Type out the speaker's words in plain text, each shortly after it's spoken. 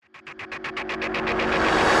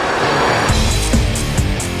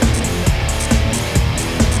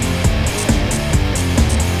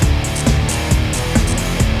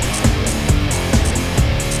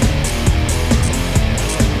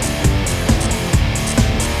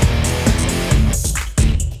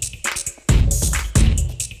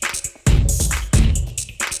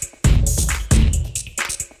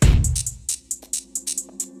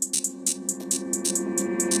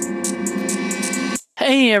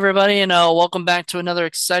Hey everybody, and welcome back to another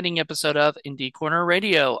exciting episode of Indie Corner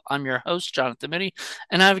Radio. I'm your host, Jonathan Mitty,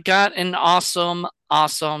 and I've got an awesome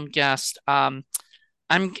guest. I'm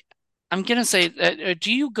I'm gonna say that.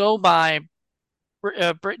 Do you go by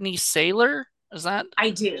Brittney Saylor? Is that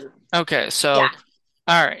I do. okay? Yeah. So,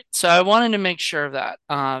 all right. So I wanted to make sure of that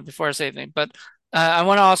before I say anything, but I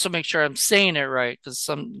want to also make sure I'm saying it right because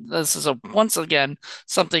this is once again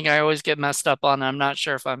something I always get messed up on. I'm not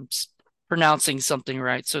sure if I'm pronouncing something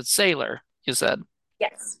right. So it's Sailor, you said.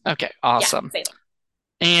 Yes. Okay, Yeah. awesome. Same.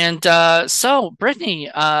 And so Brittany,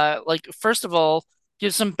 like first of all,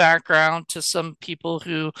 give some background to some people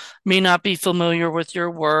who may not be familiar with your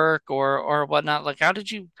work or whatnot. Like, how did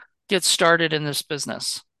you get started in this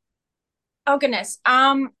business? Oh goodness.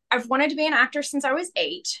 I've wanted to be an actor since I was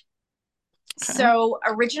 8. Okay. So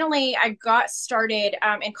originally I got started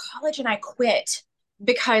in college and I quit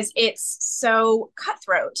because it's so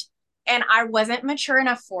cutthroat and I wasn't mature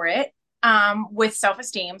enough for it with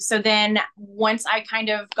self-esteem. So then once I kind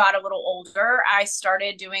of got a little older, I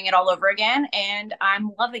started doing it all over again and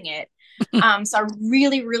I'm loving it. So I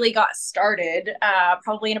really got started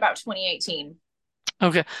probably in about 2018.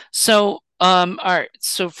 Okay. So, all right.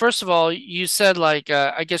 So first of all, you said like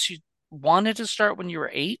I guess you wanted to start when you were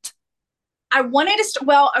 8. I wanted to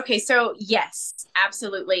well, okay, so yes,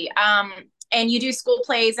 absolutely. And you do school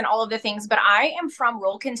plays and all of the things, but I am from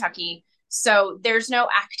rural Kentucky. So there's no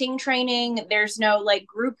acting training, there's no like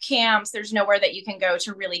group camps, there's nowhere that you can go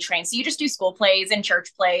to really train. So you just do school plays and church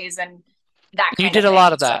plays and that You kind did of a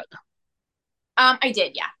lot thing. of So that. I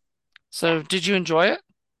did, yeah. Yeah. So did you enjoy it?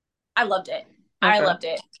 I loved it. I Okay. loved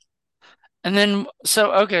it. And then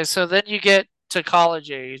so okay, so then you get to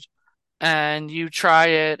college age and you try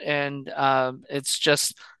it and it's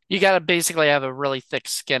just you got to basically have a really thick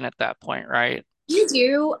skin at that point, right? You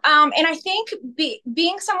do. And I think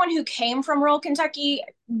being someone who came from rural Kentucky,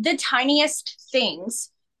 the tiniest things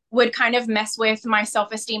would kind of mess with my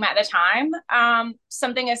self esteem at the time.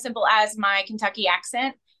 Something as simple as my Kentucky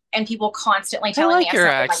accent and people constantly I telling me like I your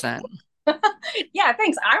sounded like, accent. yeah,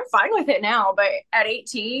 thanks. I'm fine with it now. But at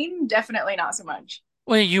 18, definitely not so much.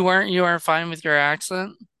 Wait, you weren't fine with your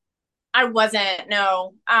accent? I wasn't,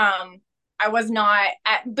 no. I was not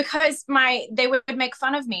because they would make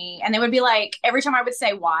fun of me and they would be like, every time I would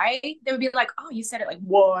say why, they would be like, oh, you said it like,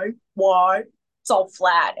 why? It's all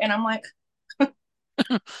flat. And I'm like,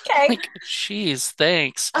 okay, Like, geez,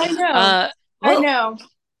 thanks. I know. Uh, I well, know.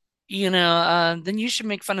 then you should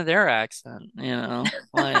make fun of their accent,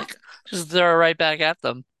 like just throw it right back at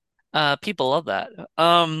them. People love that.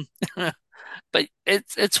 But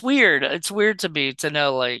it's weird. It's weird to me to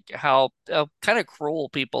know like how kind of cruel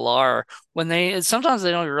people are when they sometimes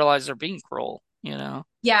they don't realize they're being cruel, you know?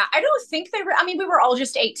 Yeah, I don't think they were, I mean, we were all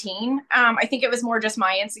just 18. I think it was more just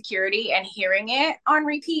my insecurity and hearing it on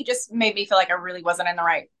repeat just made me feel like I really wasn't in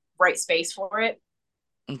the right space for it.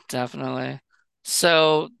 Definitely.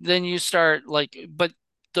 So then you start like, but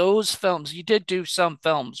those films, you did do some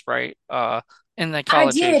films, right? In the I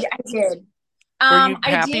college did. age. I did. Were you I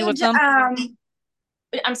happy did. with them?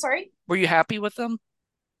 I'm sorry. Were you happy with them?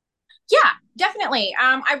 Yeah, definitely.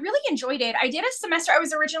 I really enjoyed it. I did a semester. I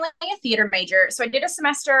was originally a theater major, so I did a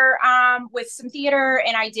semester with some theater,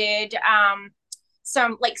 and I did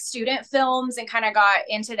some like student films, and kind of got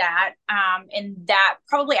into that. And that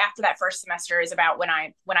probably after that first semester is about when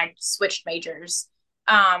I switched majors.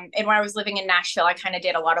 And when I was living in Nashville, I kind of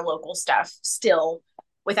did a lot of local stuff still,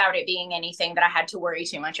 without it being anything that I had to worry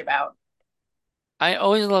too much about. I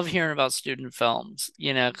always love hearing about student films,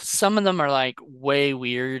 'cause some of them are like way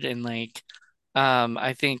weird and like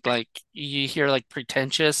I think like you hear like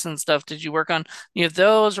pretentious and stuff. Did you work on any of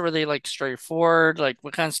those or were they like straightforward? Like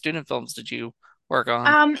what kind of student films did you work on?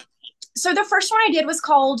 Um, so the first one I did was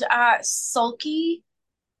called Sulky,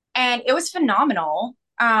 and it was phenomenal.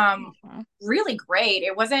 Mhm. Really great.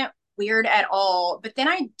 It wasn't weird at all. But then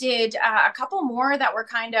I did a couple more that were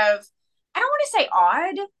kind of, I don't want to say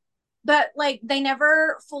odd, but like they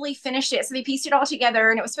never fully finished it. So they pieced it all together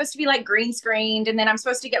and it was supposed to be like green screened. And then I'm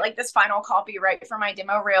supposed to get like this final copy right for my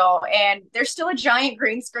demo reel. And there's still a giant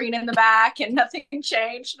green screen in the back and nothing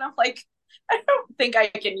changed. And I'm like, I don't think I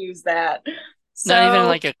can use that. Not even So,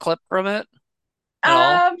 like a clip from it at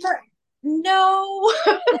all? um, no,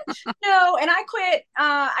 no. And I quit,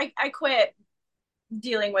 I quit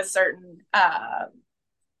dealing with certain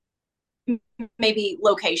maybe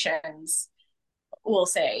locations, we'll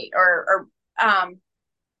say, or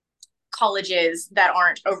colleges that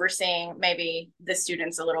aren't overseeing maybe the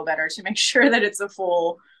students a little better to make sure that it's a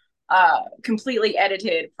full completely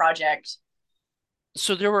edited project.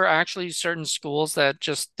 So there were actually certain schools that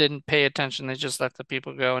just didn't pay attention. They just let the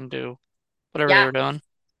people go and do whatever they Yeah, were doing.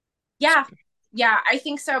 Yeah. Yeah, I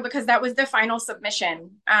think so because that was the final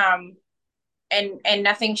submission. And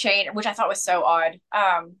nothing changed, which I thought was so odd.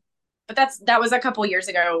 But that was a couple years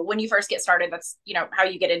ago. When you first get started, that's how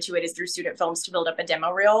you get into it is through student films to build up a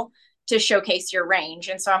demo reel to showcase your range.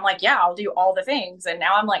 And so I'm like, yeah, I'll do all the things. And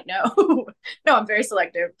now I'm like, no, no, I'm very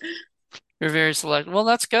selective. You're very select. Well,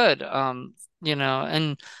 that's good. And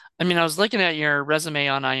I mean, I was looking at your resume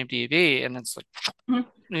on IMDb, and it's like, Mhm.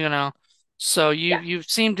 you know, so Yeah, you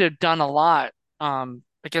seem to have done a lot.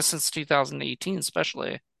 I guess since 2018,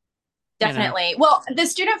 especially. You know, definitely. Well, the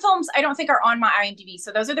student films I don't think are on my IMDb,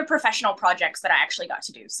 so those are the professional projects that I actually got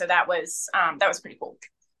to do. So that was pretty cool.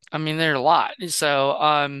 I mean, there are a lot.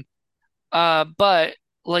 So, but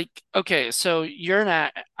like, okay, so you're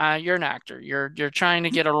an actor. You're trying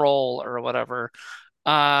to get a role or whatever.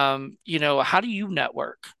 How do you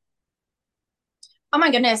network? Oh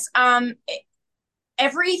my goodness.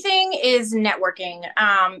 Everything is networking.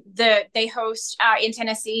 They host in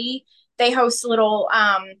Tennessee. They host little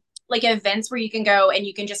like events where you can go and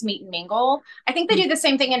you can just meet and mingle. I think they Hmm. do the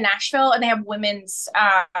same thing in Nashville, and they have women's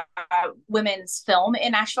film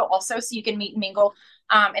in Nashville also, so you can meet and mingle.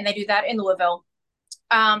 And they do that in Louisville.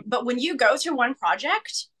 But when you go to one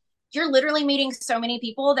project, you're literally meeting so many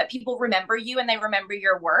people that people remember you and they remember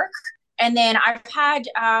your work. And then I've had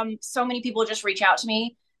so many people just reach out to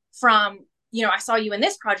me from, I saw you in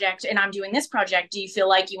this project and I'm doing this project. Do you feel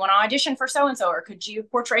like you want to audition for so and so, or could you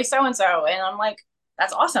portray so and so? And I'm like,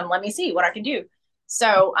 that's awesome. Let me see what I can do.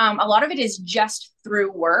 So a lot of it is just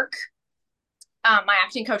through work. My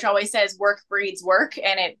acting coach always says work breeds work,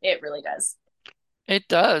 and it really does. It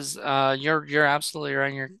does. You're absolutely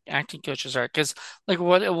right. Your acting coach is right. Because like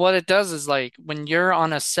what it does is like when you're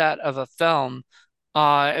on a set of a film,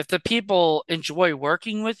 if the people enjoy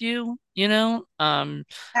working with you, Yeah.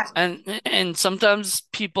 and sometimes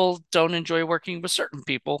people don't enjoy working with certain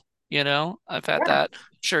people, I've had Yeah. that.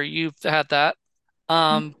 Sure, you've had that.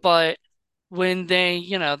 But when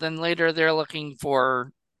then later they're looking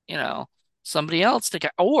for, you know, somebody else to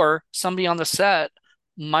get, or somebody on the set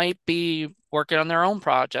might be working on their own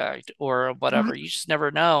project or whatever. You just never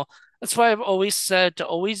know. That's why I've always said to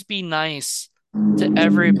always be nice to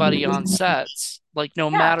everybody on sets, like no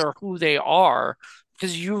Yeah. matter who they are,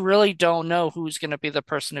 because you really don't know who's going to be the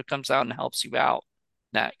person who comes out and helps you out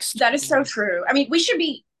next. That is so true. I mean, we should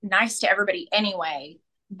be nice to everybody anyway,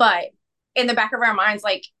 but in the back of our minds,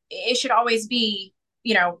 like it should always be,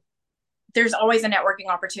 you know, there's always a networking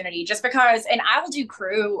opportunity just because, and I will do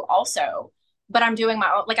crew also, but I'm doing my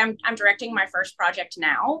own, like I'm directing my first project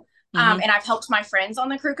now. Hmm. And I've helped my friends on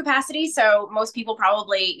the crew capacity. So most people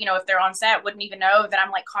probably, if they're on set, wouldn't even know that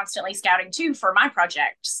I'm like constantly scouting too for my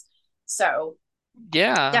projects. So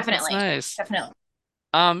Yeah, that's definitely, nice. definitely.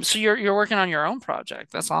 So you're working on your own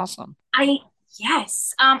project. That's awesome. I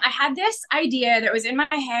Yes. I had this idea that was in my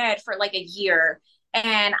head for like a year,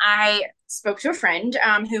 and I spoke to a friend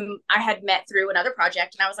whom I had met through another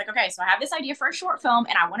project, and I was like, okay, so I have this idea for a short film,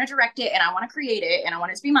 and I want to direct it, and I want to create it, and I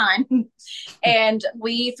want it to be mine. And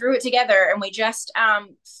we threw it together, and we just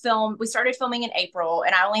filmed. We started filming in April,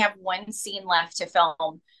 and I only have one scene left to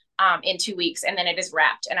film in 2 weeks, and then it is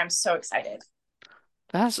wrapped, and I'm so excited.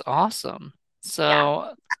 That's awesome. Yeah.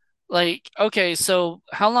 So, like, okay, so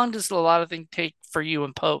how long does a lot of things take for you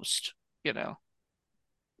in post? You know?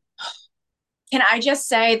 Can I just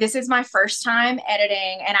say this is my first time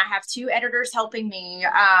editing, and I have two editors helping me.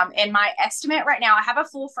 And my estimate right now, I have a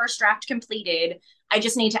full first draft completed. I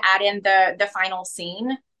just need to add in the final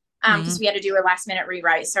scene because Hmm. we had to do a last minute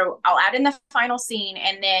rewrite. So I'll add in the final scene,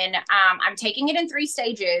 and then I'm taking it in 3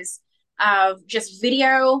 stages of just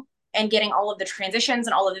video and getting all of the transitions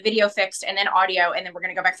and all of the video fixed, and then audio, and then we're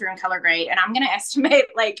gonna go back through and color grade. And I'm gonna estimate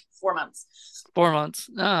like 4 months. 4 months.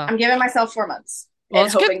 Ah, I'm giving myself 4 months well, and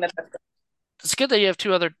it's good. hoping that that's good. It's good that you have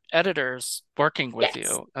two other editors working with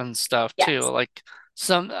Yes. you and stuff too. Yes. Like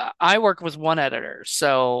I work with one editor,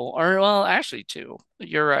 so or well, actually two.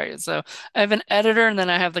 You're right. So I have an editor, and then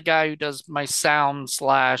I have the guy who does my sound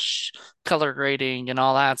slash color grading and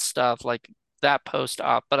all that stuff, like that post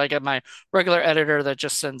op. But I get my regular editor that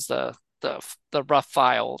just sends the rough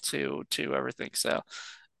file to everything. So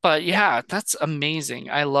but Yeah. yeah, that's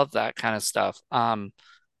amazing. I love that kind of stuff. And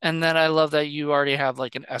then I love that you already have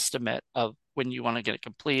like an estimate of when you want to get it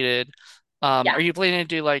completed. Yeah. Are you planning to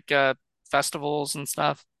do like festivals and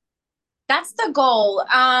stuff? That's the goal.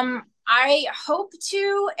 I hope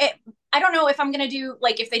to it. I don't know if I'm going to do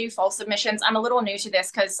like if they do fall submissions. I'm a little new to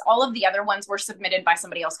this because all of the other ones were submitted by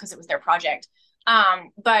somebody else because it was their project.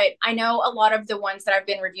 But I know a lot of the ones that I've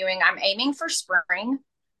been reviewing, I'm aiming for spring.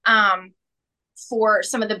 Um, for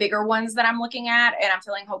some of the bigger ones that I'm looking at and I'm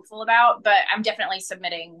feeling hopeful about. But I'm definitely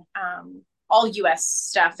submitting all US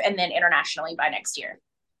stuff and then internationally by next year.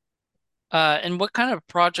 And what kind of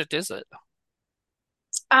project is it?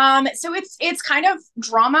 So it's kind of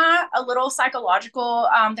drama, a little psychological.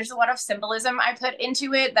 There's a lot of symbolism I put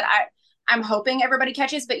into it that I'm hoping everybody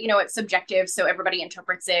catches, but it's subjective, so everybody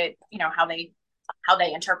interprets it, how they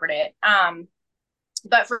interpret it.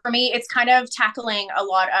 But for me, it's kind of tackling a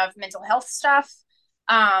lot of mental health stuff,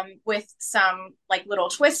 with some like little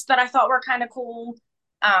twists that I thought were kind of cool.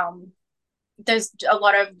 Um, there's a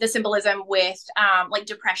lot of the symbolism with like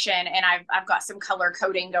depression, and I've got some color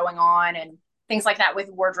coding going on and things like that with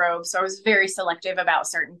wardrobe. So I was very selective about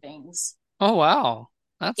certain things. Oh wow.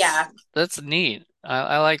 Yeah, That's neat.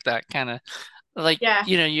 I like that kind of like yeah,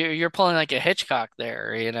 you're pulling like a Hitchcock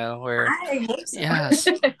there, where I hope so. yes.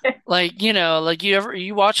 Like, like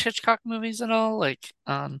you watch Hitchcock movies at all? Like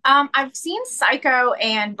I've seen Psycho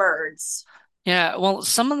and Birds. yeah, well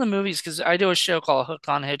some of the movies because I do a show called Hooked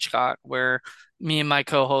on Hitchcock where me and my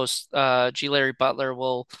co-host G. Larry Butler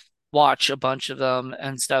will watch a bunch of them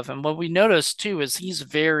and stuff. And what we noticed too is he's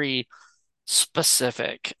very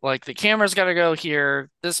specific. Like the camera's got to go here,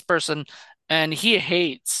 this person, and he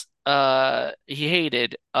hated what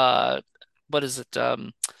is it?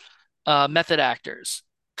 Method actors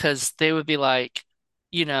because they would be like,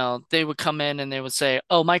 they would come in and they would say,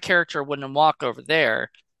 "Oh, my character wouldn't walk over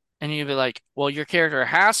there." And you'd be like, "Well, your character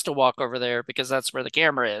has to walk over there because that's where the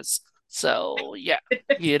camera is." So, yeah,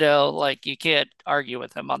 like you can't argue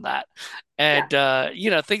with him on that. Yeah,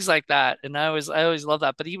 And things like that. And I always love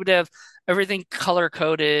that. But he would have everything color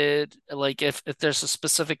coded, like if there's a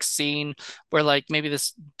specific scene where like maybe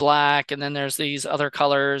this black and then there's these other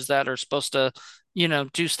colors that are supposed to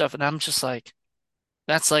do stuff. And I'm just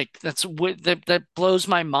that blows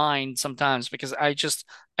my mind sometimes because I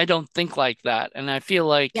don't think like that. And I feel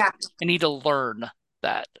like yeah, I need to learn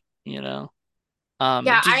that, you know.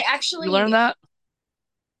 yeah. Did I you learn actually, that?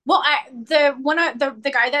 well,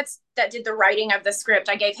 the guy that did the writing of the script,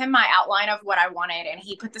 I gave him my outline of what I wanted, and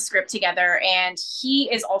he put the script together. And he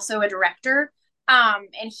is also a director, and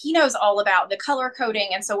he knows all about the color coding.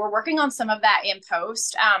 And so we're working on some of that in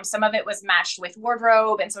post. Some of it was matched with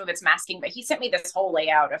wardrobe, and some of it's masking. But he sent me this whole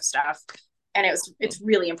layout of stuff, and it's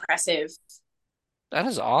really impressive. That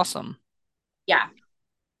is awesome. Yeah,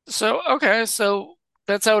 So, okay, so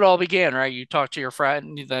that's how it all began, right? You talked to your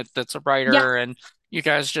friend that's a yeah, writer and you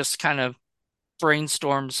guys just kind of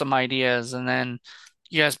brainstormed some ideas and then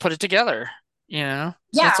you guys put it together, So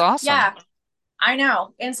that's yeah, awesome. yeah. I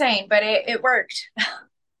know, insane, but it worked.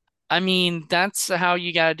 I mean, that's how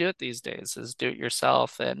you got to do it these days is do it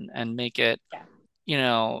yourself and make it,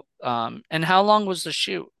 Yeah. and how long was the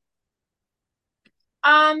shoot?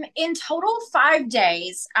 In total, 5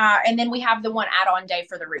 days, and then we have the one add-on day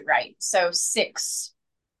for the rewrite. So six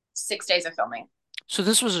days of filming. So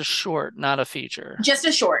this was a short, not a feature. Just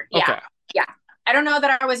a short, yeah, Okay. yeah. I don't know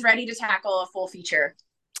that I was ready to tackle a full feature.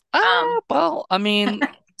 Well, I mean,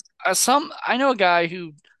 I know a guy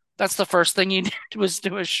who that's the first thing he did was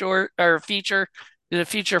do a short or a feature, did a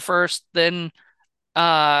feature first, then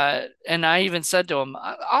and I even said to him,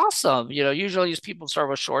 awesome. Usually these people start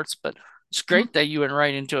with shorts, but it's great that you went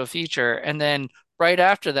right into a feature. And then right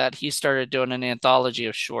after that, he started doing an anthology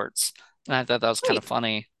of shorts. And I thought that was kind of Sweet,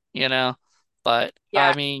 funny. But I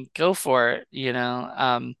yeah. mean, go for it.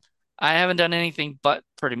 I haven't done anything but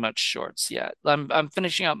pretty much shorts yet. I'm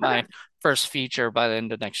finishing up Okay, my first feature by the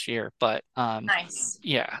end of next year, but nice.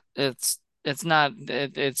 yeah, it's not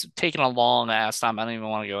it's taken a long ass time. I don't even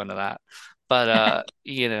want to go into that. But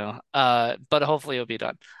but hopefully it'll be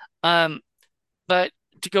done. Um but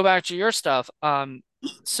to go back to your stuff,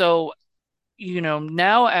 so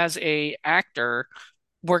now as a actor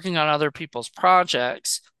working on other people's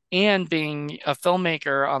projects and being a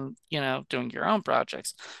filmmaker on, doing your own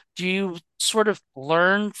projects, do you sort of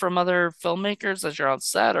learn from other filmmakers as you're on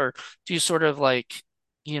set, or do you sort of like,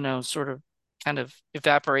 sort of kind of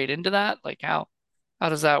evaporate into that? Like how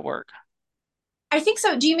does that work? I think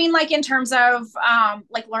so. Do you mean like in terms of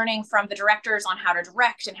like learning from the directors on how to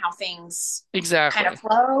direct and how things kind of Exactly.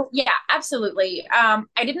 flow? Yeah, absolutely. I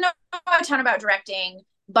didn't know a ton about directing,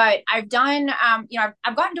 but I've done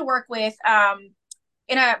I've gotten to work with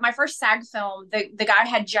in my first SAG film, the guy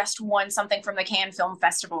had just won something from the Cannes Film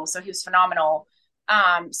Festival, so he was phenomenal.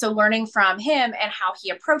 So learning from him and how he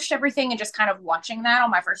approached everything and just kind of watching that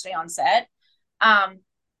on my first day on set. Um,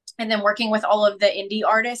 and then working with all of the indie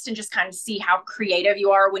artists and just kind of see how creative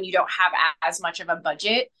you are when you don't have as much of a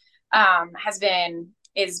budget has been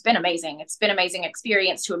amazing. It's been amazing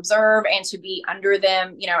experience to observe and to be under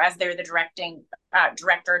them, as they're the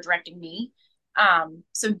director directing me.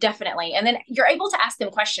 So definitely, and then you're able to ask them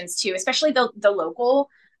questions too, especially the local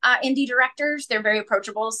indie directors. They're very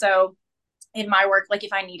approachable. So in my work, like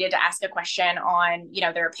if I needed to ask a question on,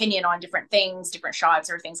 their opinion on different things, different shots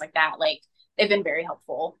or things like that, like they've been very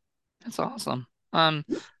helpful. That's awesome.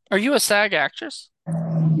 Are you a SAG actress?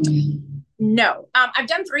 No, I've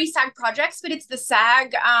done three SAG projects, but it's the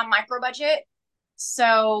SAG micro budget.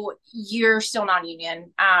 So you're still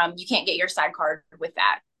non-union. You can't get your SAG card with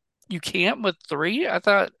that. You can't with three? I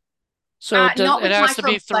thought so. Does Not it with has to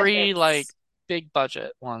be micro three like budgets. big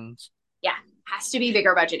budget ones? Yeah, has to be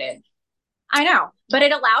bigger budgeted. I know, but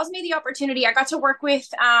it allows me the opportunity. I got to work with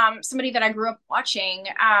somebody that I grew up watching.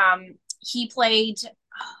 He played,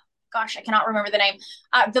 oh, gosh, I cannot remember the name,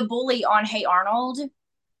 the bully on Hey Arnold.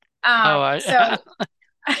 Oh, So,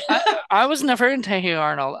 I was never into Hey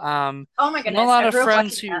Arnold. oh my Know a goodness, lot I of grew up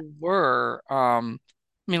friends watching that. who were. Let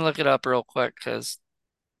me look it up real quick because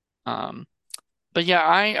um, but yeah,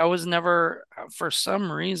 I was never for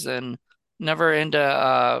some reason never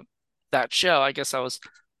into that show. I guess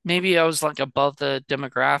maybe I was like above the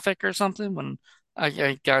demographic or something when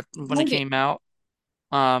I got when it Maybe, came out.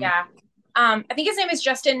 Um, yeah. I think his name is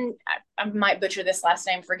Justin. I might butcher this last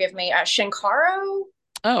name. Forgive me. Shinkaro,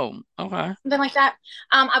 oh, okay. something like that.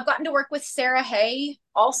 I've gotten to work with Sarah Hay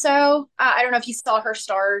also. I don't know if you saw her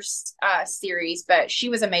Stars series, but she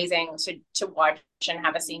was amazing to watch and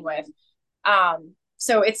have a scene with.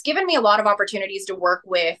 So it's given me a lot of opportunities to work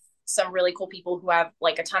with some really cool people who have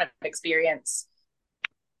like a ton of experience.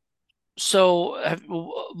 So,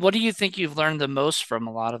 what do you think you've learned the most from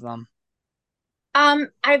a lot of them?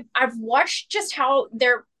 I've watched just how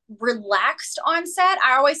they're relaxed on set.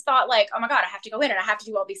 I always thought like, oh my God, I have to go in and I have to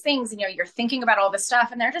do all these things. And you're thinking about all this stuff,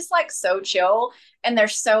 and they're just like so chill and they're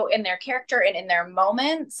so in their character and in their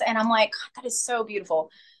moments. And I'm like, God, that is so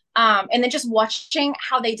beautiful. And then just watching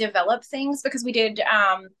how they develop things because we did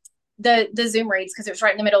the Zoom reads because it was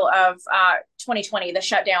right in the middle of 2020, the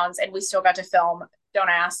shutdowns, and we still got to film. Don't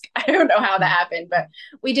ask. I don't know how that happened, but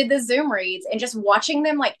we did the Zoom reads and just watching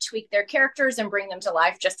them like tweak their characters and bring them to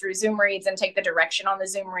life just through Zoom reads and take the direction on the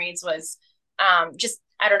Zoom reads was just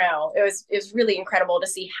I don't know. It was really incredible to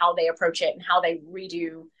see how they approach it and how they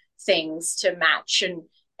redo things to match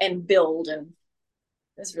and build, and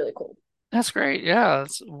it's really cool. That's great. Yeah,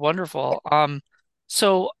 that's wonderful.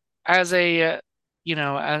 So as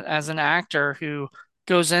as an actor who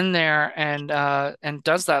goes in there and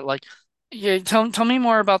does that, like, yeah, tell me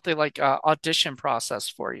more about the like audition process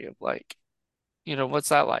for you. Like, what's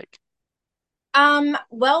that like?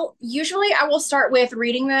 Well, usually I will start with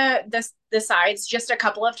reading the sides just a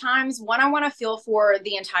couple of times. One, I want to feel for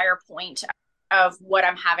the entire point of what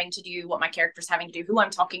I'm having to do, what my character's having to do, who I'm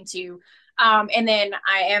talking to. And then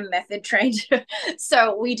I am method trained.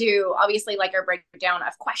 So we do obviously like our breakdown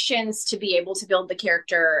of questions to be able to build the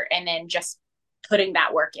character and then just putting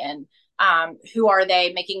that work in. Who are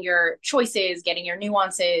they? Making your choices, getting your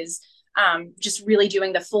nuances, just really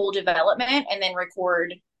doing the full development and then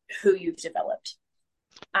record who you've developed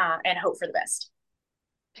and hope for the best.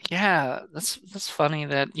 Yeah, that's funny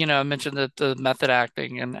that, I mentioned the method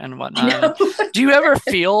acting and I whatnot. And know. do you ever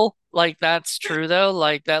feel like that's true though?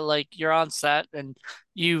 Like that like you're on set and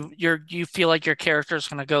you feel like your character's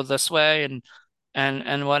gonna go this way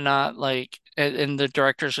and whatnot, like and the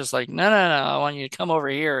director's just like, no, no, no, I want you to come over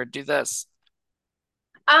here and do this.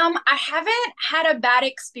 I haven't had a bad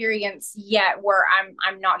experience yet where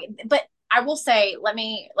I'm not, but I will say, let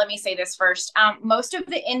me say this first. Most of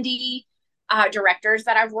the indie directors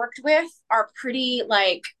that I've worked with are pretty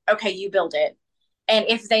like, okay, you build it. And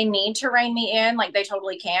if they need to rein me in, like they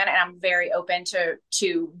totally can. And I'm very open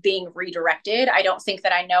to being redirected. I don't think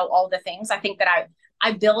that I know all the things. I think that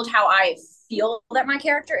I build how I feel that my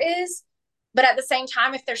character is. But at the same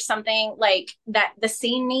time, if there's something like that the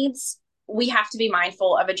scene needs, we have to be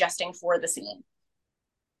mindful of adjusting for the scene.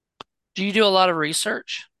 Do you do a lot of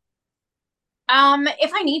research?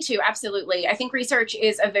 If I need to, absolutely. I think research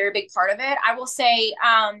is a very big part of it. I will say,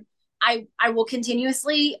 I will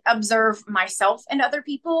continuously observe myself and other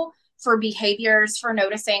people for behaviors, for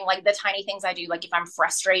noticing like the tiny things I do. Like if I'm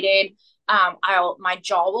frustrated, my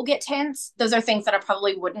jaw will get tense. Those are things that I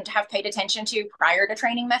probably wouldn't have paid attention to prior to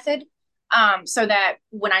training method. So that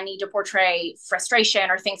when I need to portray frustration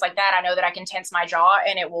or things like that, I know that I can tense my jaw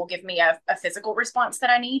and it will give me a physical response that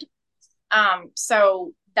I need.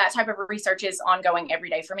 So that type of research is ongoing every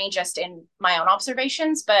day for me, just in my own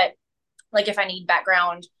observations. But like if I need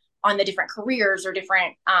background on the different careers or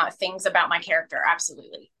different things about my character,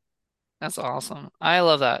 absolutely. That's awesome. I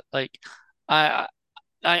love that. Like I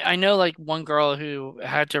I know like one girl who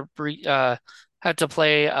had to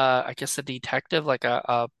play I guess a detective, like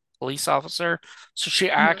police officer. So she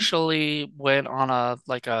Mhm. actually went on a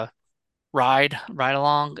like a ride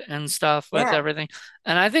along and stuff with Yeah. everything.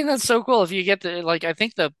 And I think that's so cool if you get to like I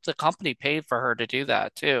think the company paid for her to do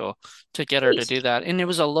that too, to get her to Great. do that. And it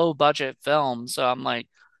was a low budget film, so I'm like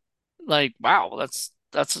wow, that's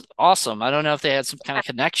awesome. I don't know if they had some kind of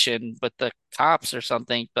connection with the cops or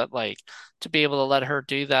something, but like to be able to let her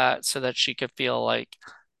do that so that she could feel like,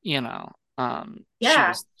 you know,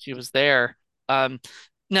 Yeah. she was there. Um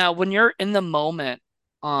now when you're in the moment,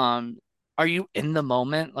 um are you in the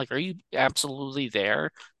moment? Like are you absolutely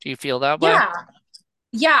there? Do you feel that way? Yeah.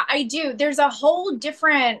 Yeah, I do. There's a whole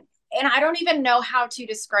different, and I don't even know how to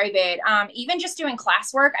describe it. Even just doing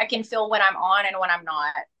classwork, I can feel when I'm on and when I'm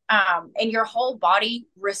not. And your whole body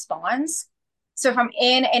responds. So if I'm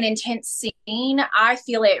in an intense scene, I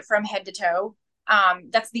feel it from head to toe.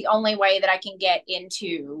 That's the only way that I can get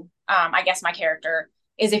into, I guess, my character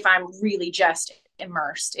is if I'm really just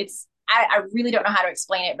immersed. I really don't know how to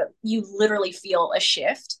explain it, but you literally feel a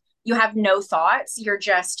shift. You have no thoughts, you're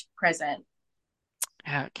just present.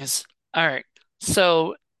 Yeah, because all right.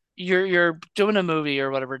 So you're doing a movie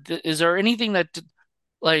or whatever. Is there anything that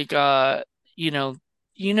like you know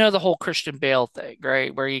the whole Christian Bale thing,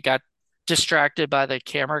 right? Where you got distracted by the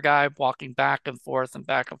camera guy walking back and forth and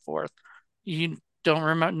back and forth. You don't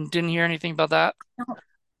remember, didn't hear anything about that?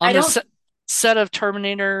 On I the don't. set of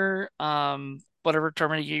Terminator, whatever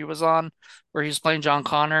Terminator he was on, where he was playing John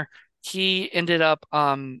Connor, he ended up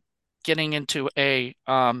getting into a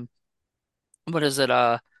what is it?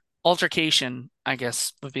 Altercation, I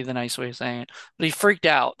guess would be the nice way of saying it. But he freaked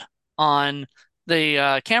out on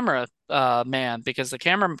the camera man because the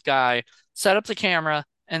camera guy set up the camera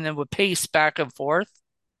and then would pace back and forth,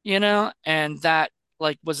 and that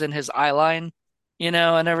like was in his eye line, and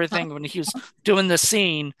everything. When he was doing the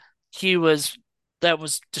scene, he was that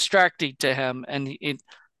was distracting to him and it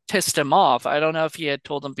pissed him off. I don't know if he had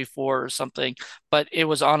told him before or something, but it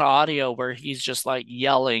was on audio where he's just like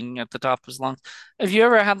yelling at the top of his lungs. Have you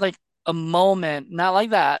ever had like a moment, not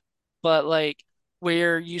like that, but like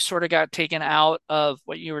where you sort of got taken out of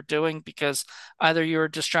what you were doing because either you were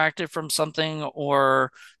distracted from something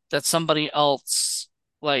or that somebody else,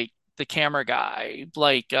 like the camera guy,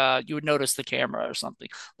 like you would notice the camera or something.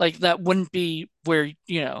 Like that wouldn't be where,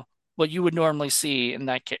 what you would normally see in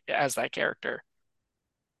as that character.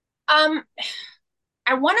 Um,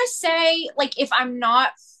 I want to say, like, if I'm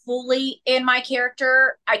not fully in my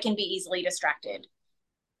character, I can be easily distracted.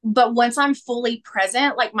 But once I'm fully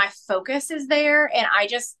present, like, my focus is there, and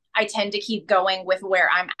I tend to keep going with where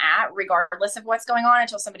I'm at, regardless of what's going on,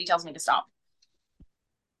 until somebody tells me to stop.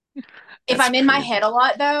 If That's I'm in my crazy. head a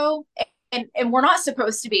lot, though, and we're not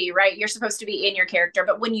supposed to be, right? You're supposed to be in your character,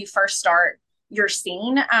 but when you first start your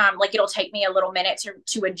scene, like it'll take me a little minute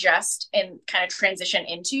to adjust and kind of transition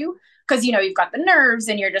into, because you've got the nerves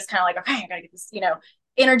and you're just kind of like, okay, I gotta get this,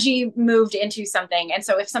 energy moved into something. And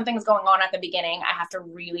so if something's going on at the beginning, I have to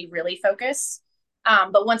really, really focus.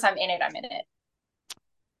 But once I'm in it, I'm in it.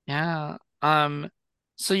 Yeah.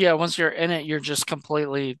 So yeah, once you're in it,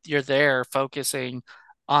 you're there focusing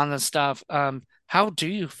on the stuff. How do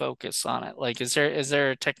you focus on it? Like, is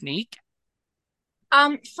there a technique?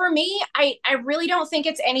 For me, I really don't think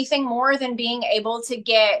it's anything more than being able to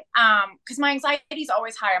get because my anxiety is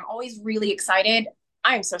always high. I'm always really excited.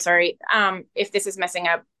 I'm so sorry if this is messing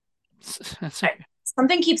up. That's I, okay.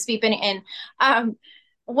 something keeps beeping in. Um,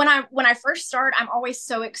 when I first start, I'm always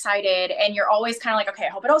so excited, and you're always kind of like, okay, I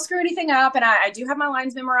hope I don't screw anything up, and I do have my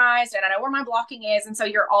lines memorized, and I know where my blocking is, and so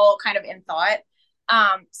you're all kind of in thought.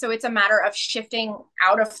 So it's a matter of shifting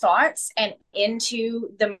out of thoughts and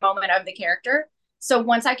into the moment of the character. So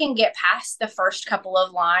once I can get past the first couple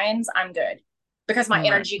of lines, I'm good because my Right.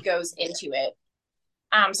 energy goes into it.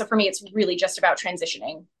 So for me, it's really just about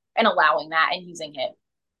transitioning and allowing that and using it.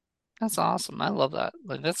 That's awesome. I love that.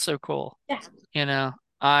 Like, that's so cool. Yeah. You know,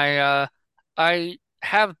 I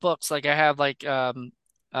have books like I have like uh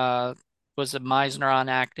was it Meisner on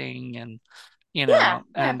acting and Yeah.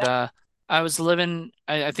 Yeah. I was living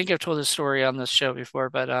I think I've told this story on this show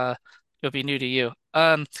before, but it'll be new to you.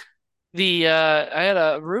 The I had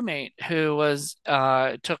a roommate who was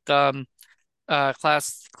took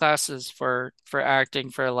classes for acting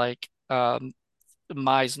for like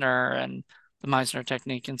Meisner and the Meisner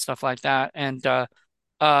technique and stuff like that. And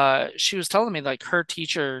she was telling me like her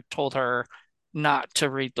teacher told her not to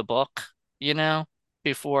read the book, you know,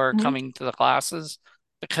 before Mhm. coming to the classes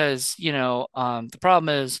because, the problem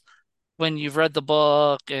is when you've read the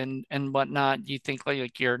book and whatnot, you think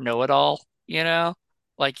like you're know-it-all,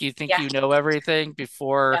 like you think Yeah. you know everything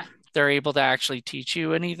before Yeah. they're able to actually teach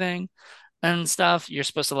you anything and stuff. You're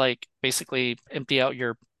supposed to like basically empty out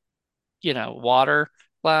your water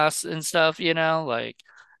glass and stuff, like,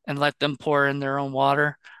 and let them pour in their own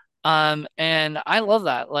water. And I love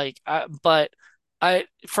that. But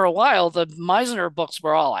for a while, the Meisner books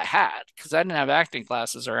were all I had because I didn't have acting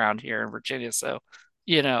classes around here in Virginia. So,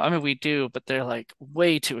 I mean, we do, but they're like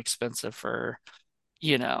way too expensive for,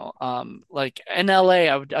 like in LA,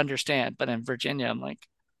 I would understand, but in Virginia, I'm like,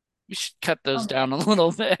 you should cut those Oh, down a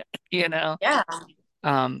little bit, you know? yeah.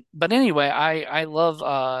 But anyway, I love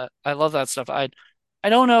that stuff. I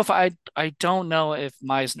don't know if I don't know if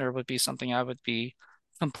Meisner would be something I would be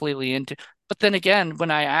completely into. But then again,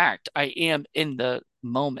 when I act, I am in the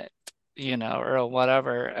moment, or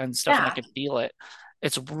whatever and stuff, and I Yeah. can feel it.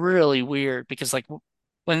 It's really weird because like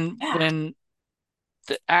Yeah. when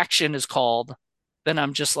the action is called, then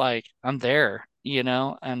I'm just like I'm there,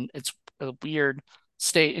 and it's a weird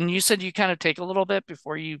state. And you said you kind of take a little bit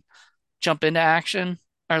before you jump into action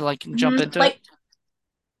or like jump into it. Like,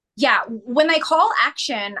 yeah, when they call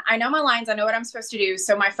action, I know my lines, I know what I'm supposed to do.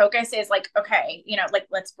 So my focus is like, okay, like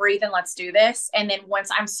let's breathe and let's do this. And then once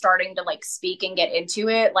I'm starting to like speak and get into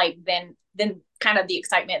it, like then kind of the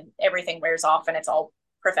excitement, everything wears off and it's all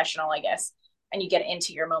professional, I guess. And you get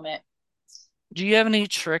into your moment. Do you have any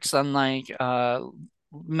tricks on like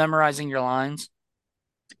memorizing your lines?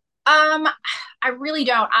 Um, I really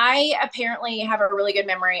don't. I apparently have a really good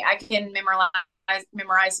memory. I can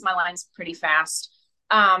memorize my lines pretty fast.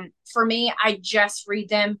 For me, I just read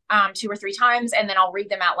them 2 or 3 times, and then I'll read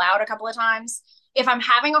them out loud a couple of times. If I'm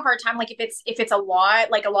having a hard time, like if it's a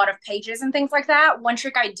lot, like a lot of pages and things like that, one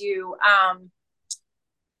trick I do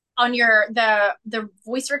on your the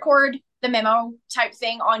voice record, the memo type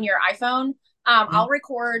thing on your iPhone. Mhm. I'll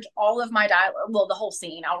record all of my dialogue, well, the whole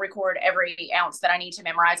scene. I'll record every ounce that I need to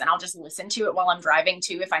memorize, and I'll just listen to it while I'm driving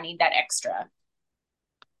too if I need that extra.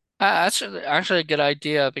 That's actually a good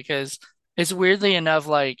idea because it's weirdly enough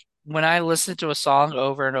like when I listen to a song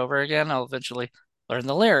over and over again, I'll eventually learn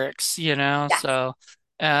the lyrics, Yeah. So,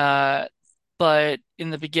 uh, but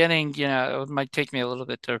in the beginning, it might take me a little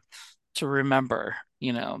bit to remember,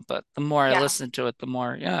 but the more I Yeah. listen to it, the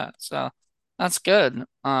more, yeah. So that's good.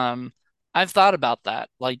 I've thought about that,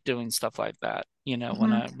 like doing stuff like that,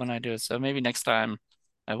 when Mm-hmm. I do it. So maybe next time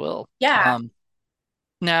I will. Yeah.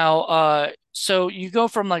 Now, so you go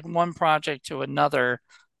from like one project to another.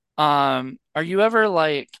 Are you ever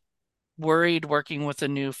like worried working with a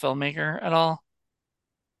new filmmaker at all?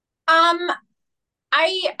 Um,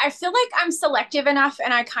 I feel like I'm selective enough,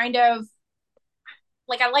 and I kind of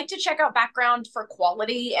like I like to check out background for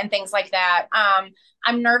quality and things like that.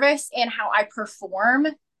 I'm nervous in how I perform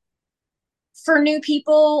for new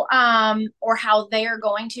people or how they are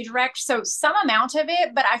going to direct. So some amount of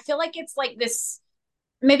it, but I feel like it's like this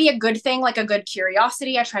maybe a good thing, like a good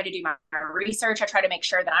curiosity. I try to do my research. I try to make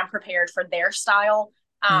sure that I'm prepared for their style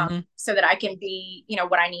Hmm. so that I can be,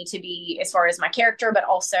 what I need to be as far as my character, but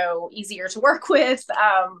also easier to work with.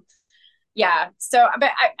 Yeah. So,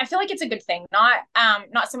 but I feel like it's a good thing, not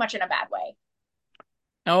so much in a bad way.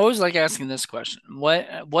 I always like asking this question.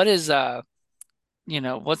 What is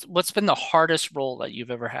what's been the hardest role that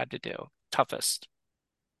you've ever had to do? Toughest?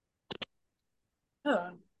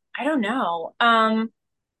 Oh, I don't know.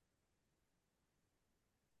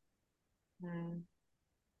 Hmm.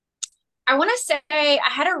 I want to say I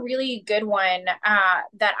had a really good one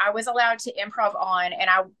that I was allowed to improv on, and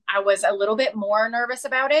I was a little bit more nervous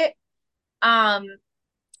about it. Um,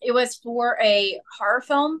 it was for a horror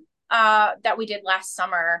film that we did last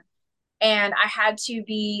summer, and I had to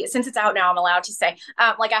be since it's out now, I'm allowed to say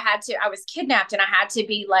like I was kidnapped, and I had to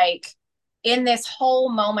be like in this whole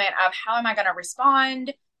moment of how am I going to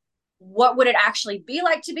respond? What would it actually be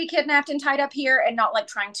like to be kidnapped and tied up here and not like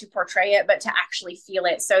trying to portray it but to actually feel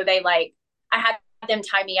it. So they like I had them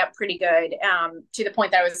tie me up pretty good to the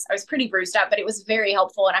point that I was pretty bruised up, but it was very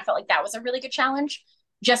helpful, and I felt like that was a really good challenge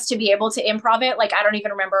just to be able to improv it. Like I don't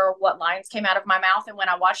even remember what lines came out of my mouth, and when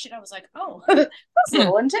I watched it I was like, oh, that's a Hmm.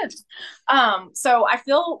 little intense. So I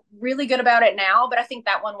feel really good about it now, but I think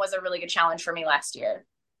that one was a really good challenge for me last year.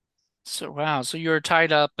 So wow, so you were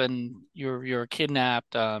tied up and you're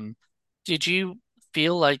kidnapped. Did you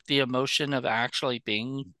feel like the emotion of actually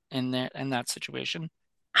being in that situation?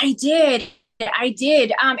 I did. I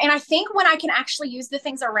did. And I think when I can actually use the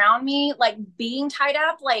things around me, like being tied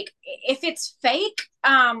up, like if it's fake,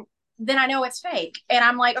 then I know it's fake. And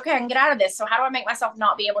I'm like, okay, I can get out of this. So how do I make myself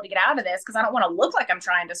not be able to get out of this? Because I don't want to look like I'm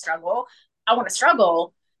trying to struggle. I want to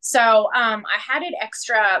struggle. So I had it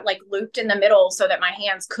extra like looped in the middle so that my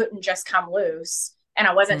hands couldn't just come loose. And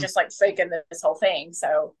I wasn't Hmm. just like faking this whole thing.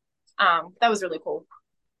 So that was really cool.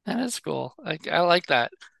 That is cool. I like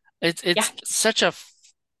that. It's Yeah. such a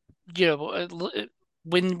you know,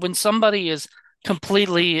 when somebody is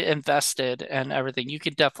completely invested and everything, you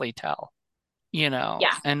could definitely tell,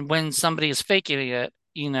 Yeah. and when somebody is faking it,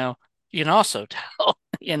 you can also tell,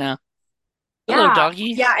 Hello, Yeah.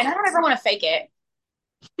 doggy. Yeah. And I don't ever want to fake it.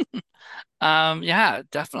 Yeah,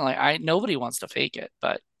 definitely. Nobody wants to fake it,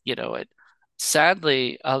 but it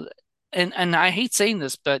sadly, and I hate saying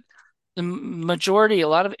this, but the majority, a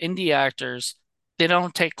lot of indie actors, they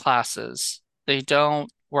don't take classes. They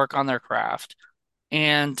don't work on their craft.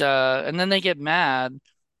 And then they get mad,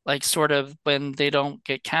 like sort of when they don't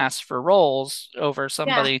get cast for roles over Yeah.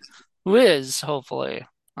 somebody who is, hopefully.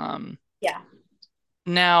 Um, Yeah.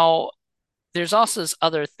 Now there's also this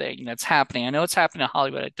other thing that's happening. I know it's happening in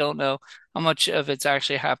Hollywood. I don't know how much of it's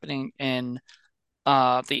actually happening in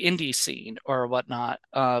the indie scene or whatnot.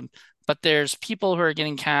 But there's people who are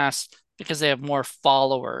getting cast because they have more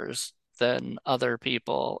followers than other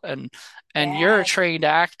people, and you're a Yeah. trained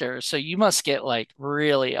actor, so you must get like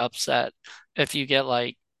really upset if you get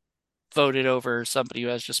like voted over somebody who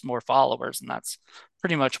has just more followers, and that's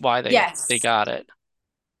pretty much why they Yes. got it,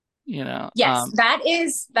 you know. Yes. That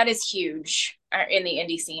is huge in the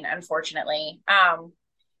indie scene, unfortunately.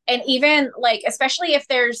 And even like, especially if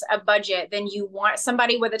there's a budget, then you want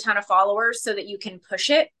somebody with a ton of followers so that you can push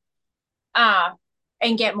it uh,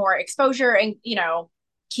 and get more exposure and,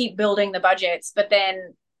 keep building the budgets. But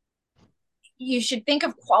then you should think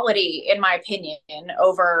of quality, in my opinion,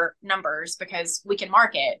 over numbers because we can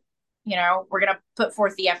market. We're going to put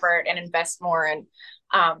forth the effort and invest more in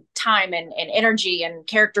time and energy and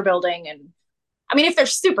character building. And I mean, if they're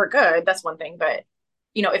super good, that's one thing. But,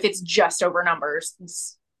 if it's just over numbers,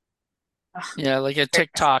 it's Yeah, like a very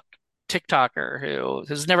TikToker who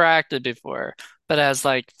has never acted before, but has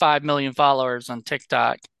like 5 million followers on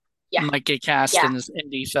TikTok yeah, might get cast yeah, in this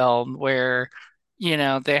indie film where,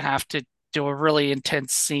 they have to do a really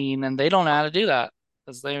intense scene and they don't know how to do that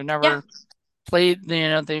because they've yeah, never played,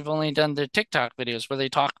 they've only done their TikTok videos where they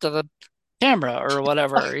talk to the camera or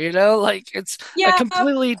whatever, like it's a yeah.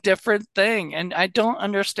 completely different thing. And I don't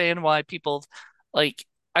understand why people like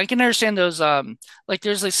I can understand those like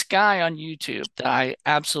there's this guy on YouTube that I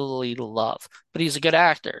absolutely love, but he's a good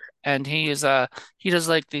actor and he does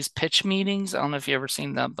like these pitch meetings. I don't know if you ever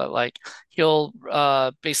seen them, but like he'll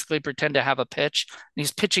basically pretend to have a pitch and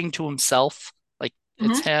he's pitching to himself. Like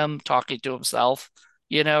it's Mm-hmm. him talking to himself,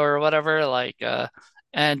 or whatever, like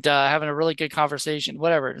and having a really good conversation,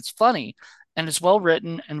 whatever. It's funny and it's well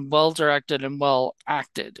written and well directed and well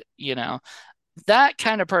acted, That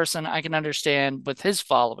kind of person I can understand with his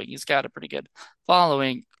following. He's got a pretty good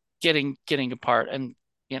following getting apart. And,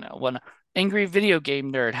 when an angry video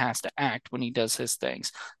game nerd has to act when he does his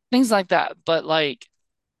things like that. But like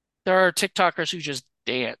there are TikTokers who just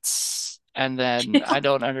dance and then I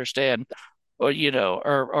don't understand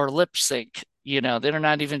or lip sync, they're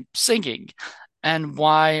not even singing. And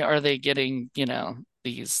why are they getting,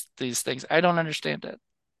 these things? I don't understand it.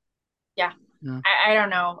 Yeah. Yeah. I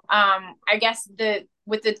don't know. I guess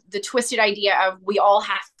with the twisted idea of we all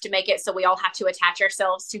have to make it, so we all have to attach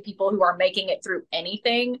ourselves to people who are making it through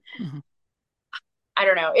anything. Mhm. I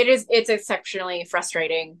don't know. It's exceptionally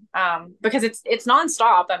frustrating because it's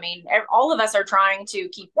nonstop. I mean, all of us are trying to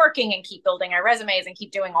keep working and keep building our resumes and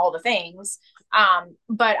keep doing all the things.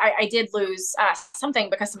 But I did lose something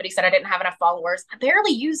because somebody said I didn't have enough followers. I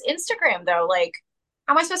barely use Instagram though. Like,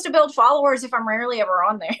 how am I supposed to build followers if I'm rarely ever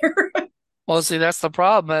on there? Well, see, that's the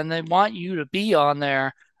problem, and they want you to be on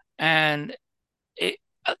there, and it,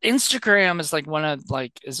 Instagram is like one of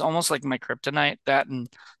like is almost like my kryptonite. That and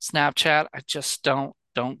Snapchat, I just don't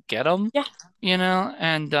get them, Yeah.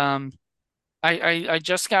 And I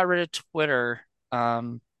just got rid of Twitter,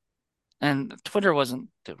 and Twitter wasn't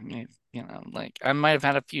doing me, like I might have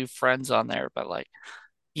had a few friends on there, but like,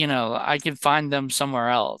 I can find them somewhere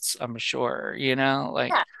else, I'm sure,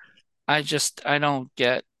 like Yeah. I don't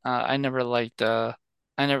get I never liked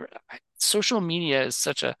social media is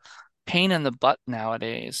such a pain in the butt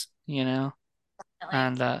nowadays, Definitely.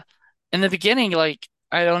 and in the beginning, like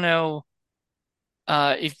I don't know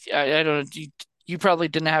if I don't know, you probably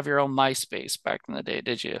didn't have your own MySpace back in the day,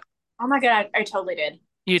 did you? Oh my God, I totally did.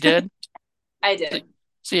 You did? I So, did.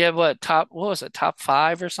 so you have what was it, top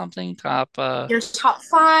five or something? Top Your top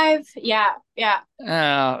five. Yeah. Yeah.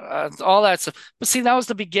 all that stuff. But see, that was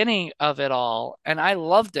the beginning of it all, and I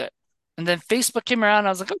loved it. And then Facebook came around, and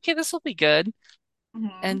I was like, okay, this will be good. Hmm.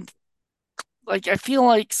 And like, I feel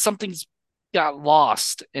like something's got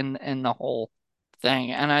lost in the whole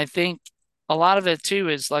thing. And I think a lot of it too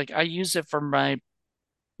is like I use it for my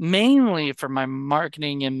mainly for my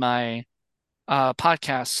marketing and my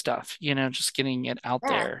podcast stuff, just getting it out Yeah.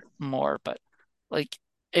 there more. But like.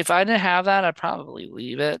 if I didn't have that, I'd probably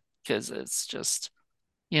leave it because it's just,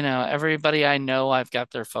 everybody I know, I've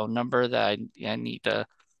got their phone number that I need to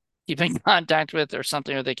keep in contact with or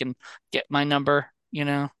something, or they can get my number.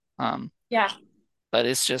 Um, Yeah. but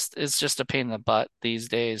it's just a pain in the butt these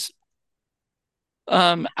days.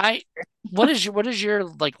 I what is your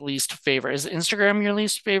like least favorite? Is Instagram your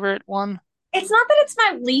least favorite one? It's not that it's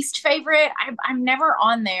my least favorite. I'm never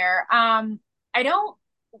on there. I don't.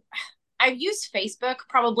 I've used Facebook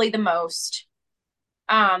probably the most,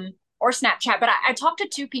 or Snapchat. But I talk to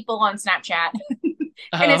two people on Snapchat, and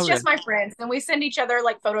Oh, it's okay. just my friends, and we send each other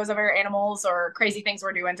like photos of our animals or crazy things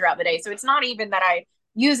we're doing throughout the day. So it's not even that I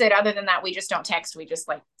use it. Other than that, we just don't text. We just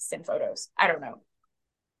like send photos. I don't know.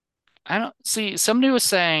 I don't see. Somebody was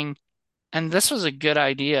saying, and this was a good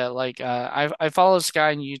idea. Like, I follow this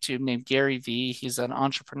guy on YouTube named Gary V. He's an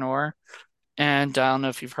entrepreneur, and I don't know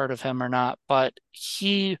if you've heard of him or not, but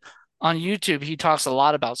he on YouTube he talks a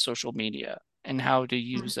lot about social media and how to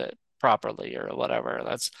use it properly or whatever.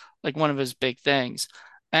 That's like one of his big things.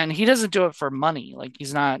 And he doesn't do it for money. Like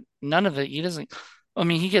he's not none of it. He doesn't I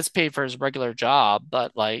mean, he gets paid for his regular job,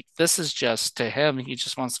 but like this is just to him, he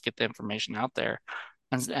just wants to get the information out there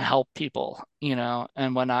and help people,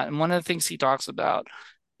 and whatnot. And one of the things he talks about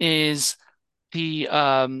is the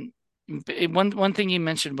one thing he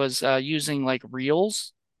mentioned was using like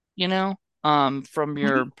reels, from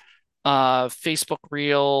your Facebook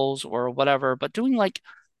reels or whatever, but doing like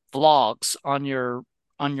vlogs on your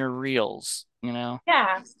reels. Yeah,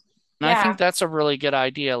 And I think yeah, that's a really good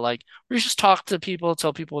idea. Like we just talk to people,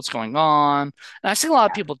 tell people what's going on. And I see a lot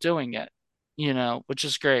of yeah, people doing it, which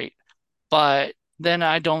is great. But then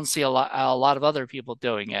I don't see a lot of other people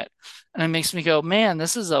doing it. And it makes me go, man,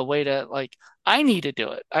 this is a way to like I need to do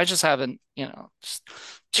it. I just haven't, just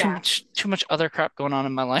yeah. too much other crap going on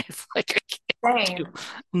in my life. Like I can't do Same.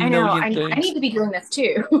 a I know. million I need things. to be doing this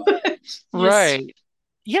too. Just Right. same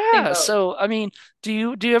Yeah. boat. So, I mean, do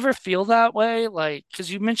you ever feel that way? Like,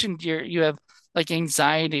 because you mentioned you have like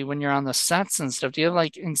anxiety when you're on the sets and stuff. Do you have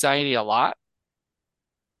like anxiety a lot?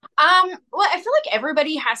 Well, I feel like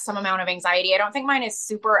everybody has some amount of anxiety. I don't think mine is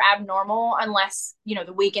super abnormal unless,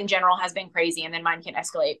 the week in general has been crazy and then mine can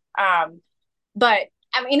escalate. But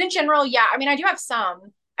I mean, in general, yeah, I mean, I do have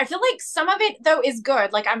some. I feel like some of it though is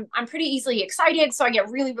good. Like I'm pretty easily excited, so I get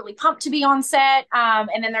really, really pumped to be on set.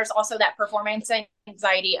 And then there's also that performance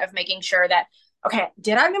anxiety of making sure that, okay,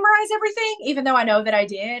 did I memorize everything? Even though I know that I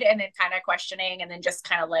did, and then kind of questioning and then just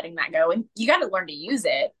kind of letting that go. And you got to learn to use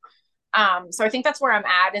it. So I think that's where I'm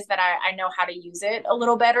at, is that I know how to use it a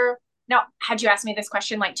little better. Now, had you asked me this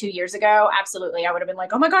question like 2 years ago, absolutely, I would have been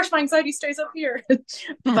like, oh my gosh, my anxiety stays up here.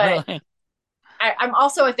 But Really? I'm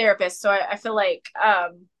also a therapist, so I feel like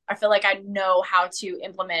I know how to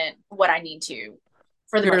implement what I need to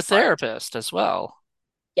for the You're a most part. therapist as well.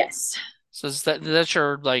 Yes, So that's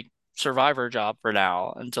your like survivor job for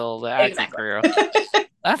now until the acting exactly. career.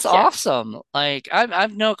 That's Yeah. awesome. Like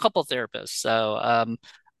I've know a couple therapists. So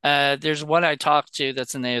there's one I talked to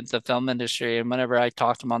that's in the film industry, and whenever I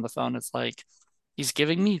talk to him on the phone, it's like he's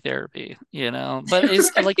giving me therapy, but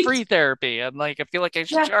it's like Right. free therapy. I'm like, I feel like I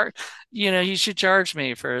should Yeah. he should charge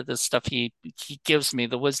me for the stuff he gives me,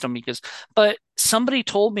 the wisdom he gives. But somebody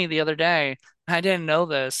told me the other day, I didn't know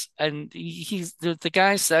this, and the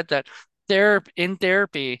guy said that in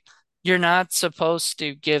therapy, you're not supposed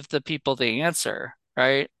to give the people the answer,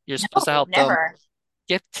 right? You're supposed to No, help them never.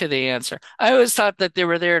 get to the answer. I always thought that they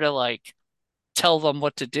were there to like tell them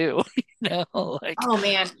what to do, like, Oh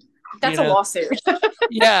man, you that's a know, lawsuit.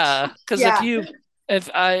 yeah, because Yeah.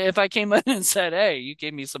 if I came in and said, "Hey, you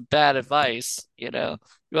gave me some bad advice," you're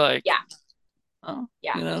like, Yeah. "Oh,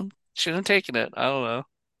 Yeah. should have taken it." I don't know,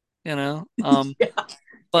 you know. Yeah. Yeah.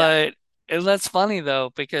 But and that's funny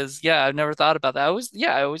though because yeah, I've never thought about that.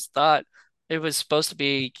 I always thought it was supposed to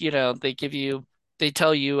be, they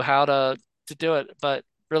tell you how to do it, but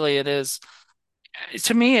really it is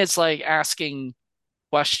to me it's like asking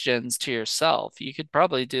questions to yourself. You could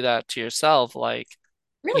probably do that to yourself, like,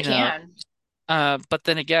 Really you know, can. but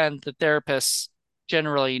then again, the therapists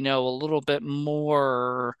generally know a little bit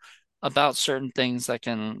more about certain things that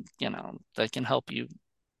can help you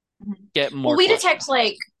Mhm. get Well, more we detect questions.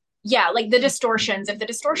 like, yeah, like the distortions. If the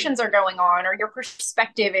distortions are going on or your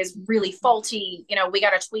perspective is really faulty, we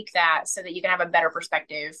got to tweak that so that you can have a better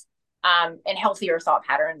perspective, and healthier thought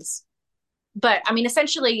patterns. But I mean,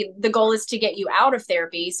 essentially, the goal is to get you out of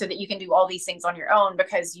therapy so that you can do all these things on your own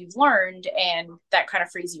because you've learned, and that kind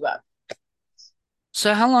of frees you up.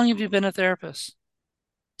 So how long have you been a therapist?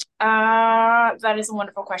 That is a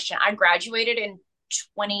wonderful question. I graduated in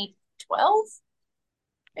 2012,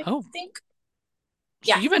 I Oh, think. so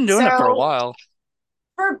Yeah. you've been doing it for a So while.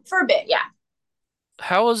 for a bit, yeah.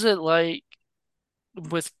 How was it like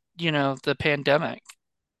with, the pandemic?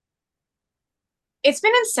 It's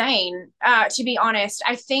been insane, to be honest.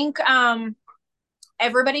 I think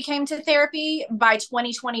everybody came to therapy by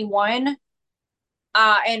 2021.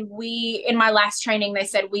 And in my last training, they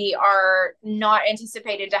said we are not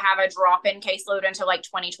anticipated to have a drop in caseload until like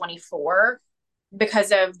 2024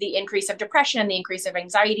 because of the increase of depression, the increase of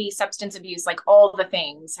anxiety, substance abuse, like all the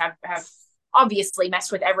things have obviously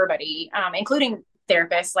messed with everybody, including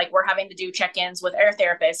therapists. Like we're having to do check-ins with our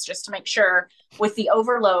therapists just to make sure with the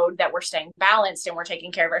overload that we're staying balanced and we're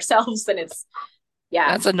taking care of ourselves. And it's,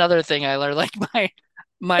 yeah. That's another thing I learned. Like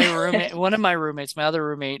my roommate, one of my roommates, my other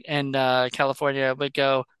roommate in California would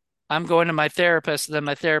go, "I'm going to my therapist," and then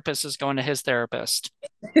my therapist is going to his therapist.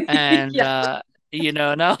 And Yeah.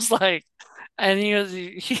 and I was like, and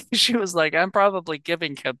she was like, "I'm probably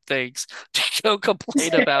giving him things to go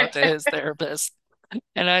complain about to his therapist."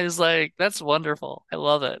 And I was like, "That's wonderful. I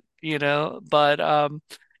love it." But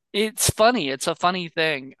it's funny. It's a funny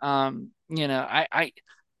thing. I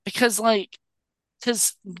because like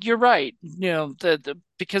because you're right. The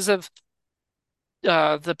because of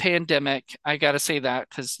the pandemic, I gotta say that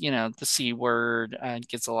because the C word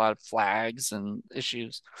gets a lot of flags and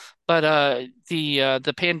issues. But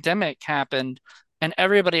the pandemic happened and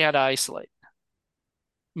everybody had to isolate,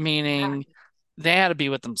 meaning they had to be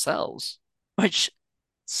with themselves, which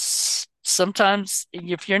sometimes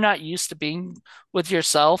if you're not used to being with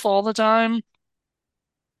yourself all the time,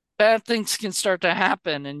 bad things can start to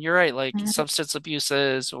happen. And you're right, like substance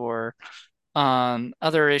abuses or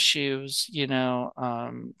other issues,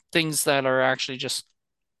 things that are actually just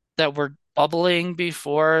that were bubbling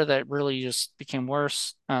before that really just became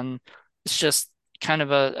worse. And it's just kind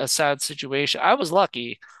of a sad situation. I was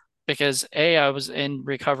lucky because I was in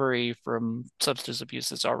recovery from substance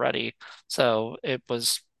abuses already. So it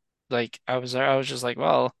was like I was just like,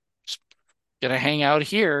 well, just gonna hang out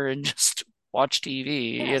here and just watch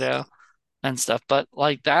TV, Yeah. and stuff. But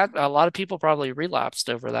like that, a lot of people probably relapsed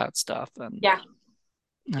over that stuff Yeah. and Yeah,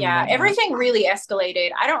 whatnot. everything really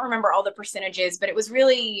escalated. I don't remember all the percentages, but it was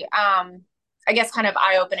really, I guess, kind of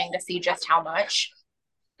eye-opening to see just how much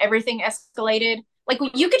everything escalated. Like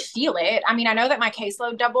you could feel it. I mean, I know that my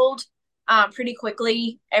caseload doubled pretty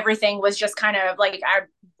quickly. Everything was just kind of like I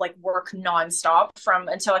like work nonstop from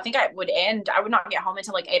until I think I would end. I would not get home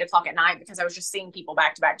until like 8 o'clock at night because I was just seeing people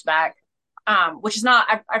back to back to back. Which is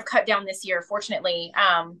not I've cut down this year, fortunately.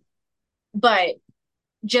 But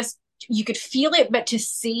just you could feel it, but to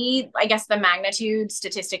see, I guess, the magnitude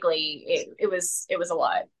statistically, it was a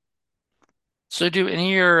lot. So do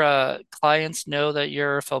any of your clients know that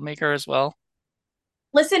you're a filmmaker as well?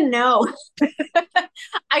 Listen, no,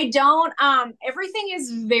 I don't. Everything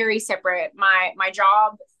is very separate. My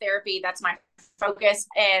job, therapy, that's my focus,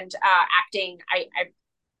 and acting.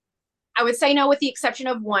 I would say no, with the exception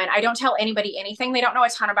of one. I don't tell anybody anything. They don't know a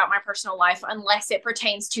ton about my personal life unless it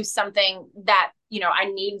pertains to something that, I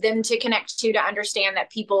need them to connect to understand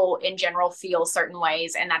that people in general feel certain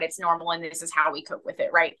ways and that it's normal and this is how we cope with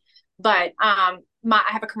it, right? But I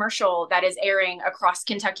have a commercial that is airing across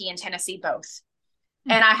Kentucky and Tennessee both.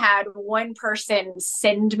 And I had one person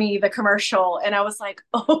send me the commercial and I was like,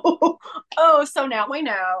 oh, oh, so now we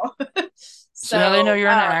know. So now they know So you're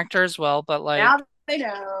an actor as well, but now like, they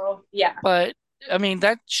know. Yeah. but I mean,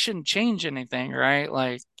 that shouldn't change anything, right?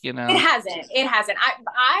 Like, It hasn't. It hasn't.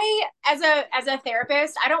 I as a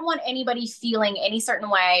therapist, I don't want anybody feeling any certain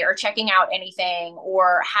way or checking out anything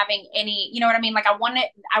or having any, you know what I mean? Like I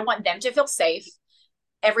want them to feel safe.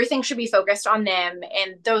 Everything should be focused on them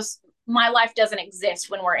and those my life doesn't exist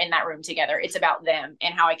when we're in that room together. It's about them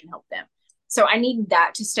and how I can help them. So I need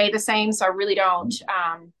that to stay the same. So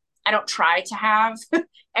I don't try to have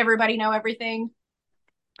everybody know everything.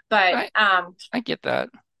 But I I get that.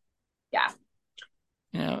 yeah.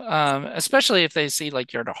 Especially if they see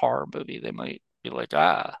like you're in a horror movie, they might be like,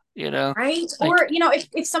 Right. like Or,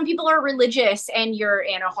 if some people are religious and you're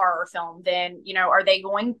in a horror film, then, are they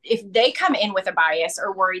going, if they come in with a bias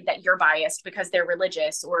or worried that you're biased because they're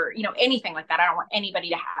religious or, anything like that, I don't want anybody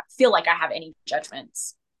to feel like I have any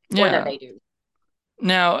judgments or that yeah. they do.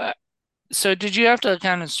 Now, so did you have to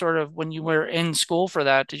kind of sort of when you were in school for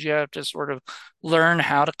that, did you have to sort of learn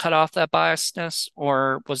how to cut off that biasness,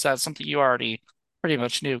 or was that something you already pretty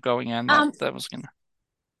much knew going in that Um, that was gonna?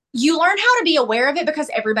 you learn how to be aware of it because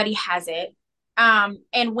everybody has it.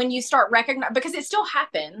 And when you start recognizing, because it still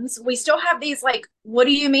happens, we still have these like, what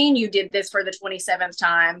do you mean you did this for the 27th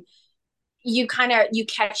time? You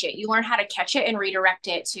catch it. You learn how to catch it and redirect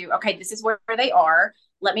it to, okay, this is where they are.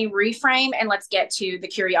 Let me reframe and let's get to the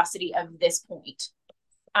curiosity of this point.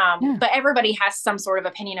 Yeah. But everybody has some sort of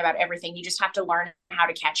opinion about everything. You just have to learn how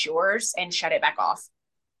to catch yours and shut it back off.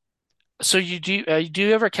 So do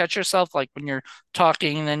you ever catch yourself like when you're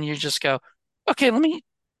talking and then you just go, okay, let me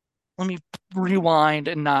rewind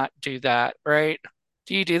and not do that, right?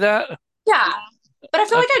 Do you do that? Yeah. But I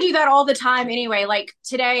feel like Okay. I do that all the time anyway. Like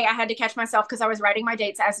today, I had to catch myself because I was writing my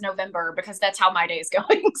dates as November because that's how my day is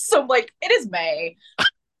going. So, like, it is May.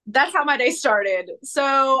 That's how my day started.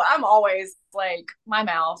 So, I'm always like, my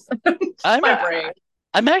mouth, I'm my brain.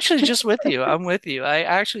 I'm actually just with you. I'm with you. I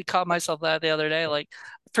actually caught myself that the other day, like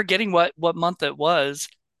forgetting what month it was.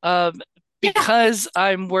 Um, Yeah. because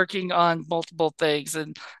I'm working on multiple things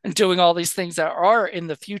and doing all these things that are in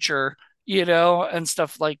the future, and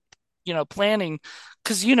stuff like, planning.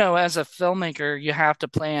 Because, as a filmmaker, you have to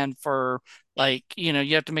plan for like, you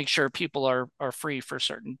have to make sure people are free for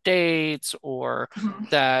certain dates or Mhm.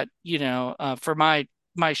 that, for my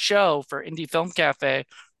show for Indie Film Cafe,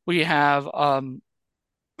 we have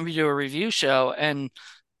we do a review show and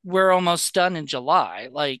we're almost done in July.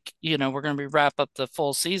 Like, we're going to be wrap up the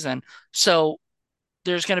full season. So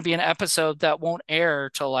there's going to be an episode that won't air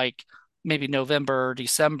till like maybe November or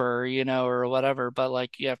December, or whatever, but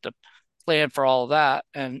like you have to plan for all of that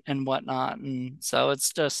and whatnot. And so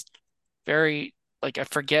it's just very like I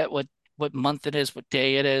forget what month it is, what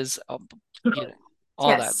day it is, you know, all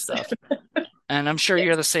that Yes. stuff. And I'm sure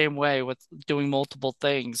you're Yes. the same way with doing multiple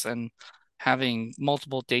things and having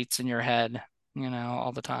multiple dates in your head,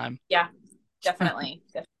 all the time. Yeah, definitely.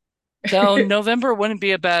 Though November wouldn't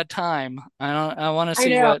be a bad time. I want to I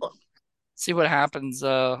know. see what happens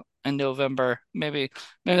in November. Maybe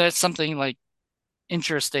that's something like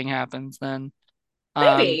interesting happens then.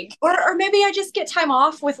 Um Maybe. Or maybe I just get time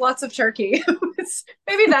off with lots of turkey.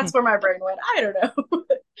 Maybe that's where my brain went. I don't know.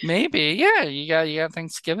 maybe yeah, you got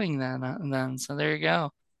Thanksgiving then so there you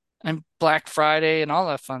go. And Black Friday and all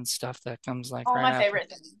that fun stuff that comes like All right my after. favorite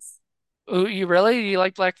things. Oh, you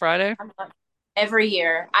like Black Friday? Every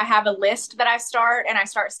year, I have a list that I start, and I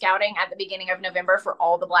start scouting at the beginning of November for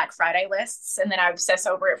all the Black Friday lists, and then I obsess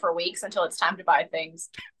over it for weeks until it's time to buy things.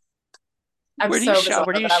 I'm Where do you so bizarre, shop?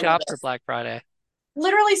 Where do you but I love shop for it. Black Friday?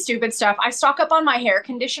 Literally stupid stuff. I stock up on my hair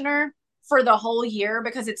conditioner for the whole year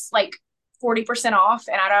because it's like 40% off,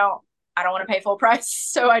 and I don't want to pay full price,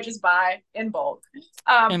 so I just buy in bulk.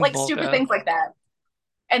 In Like bulk. stupid things like that.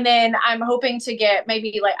 And then I'm hoping to get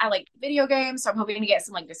maybe like I like video games, so I'm hoping to get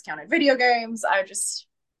some like discounted video games. I just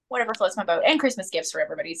whatever floats my boat, and Christmas gifts for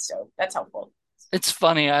everybody, so that's helpful. It's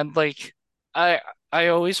funny. I'm like, I I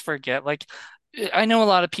always forget. Like, I know a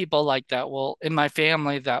lot of people like that will in my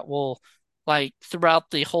family that will like throughout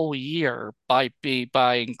the whole year be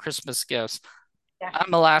buying Christmas gifts. Yeah,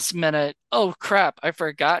 I'm a last minute. Oh crap! I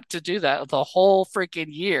forgot to do that the whole freaking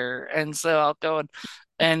year, and so I'll go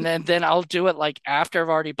and then I'll do it like after I've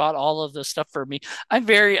already bought all of the stuff for me. I'm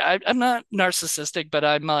not narcissistic, but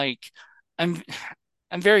I'm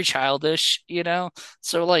I'm very childish,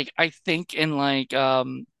 So like I think in like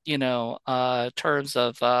terms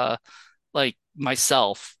of like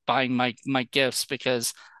myself buying my gifts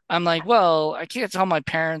because I'm like, well, I can't tell my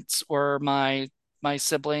parents or my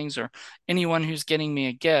siblings or anyone who's getting me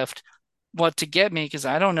a gift what to get me because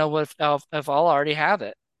I don't know if I'll already have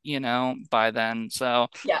it, by then. So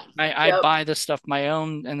yeah, I yep, buy the stuff my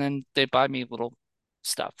own and then they buy me little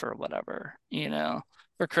stuff or whatever,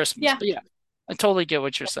 for Christmas. yeah. But yeah, I totally get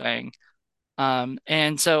what you're saying.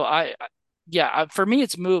 And so yeah, for me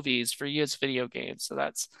it's movies, for you it's video games. So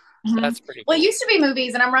Mhm. that's pretty Well, it cool. used to be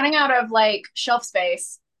movies, and I'm running out of like shelf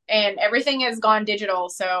space, and everything has gone digital.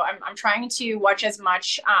 So I'm trying to watch as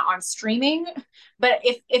much on streaming. But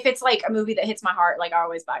if it's like a movie that hits my heart, like I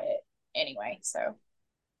always buy it anyway. So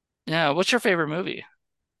Yeah, what's your favorite movie?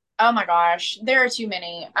 oh my gosh, there are too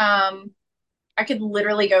many. I could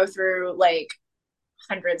literally go through like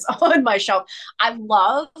hundreds on my shelf. I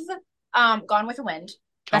love Gone with the Wind.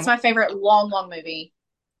 That's Come my favorite long movie.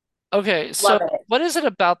 Okay, so Love it. what is it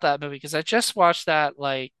about that movie? Because I just watched that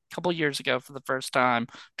like a couple years ago for the first time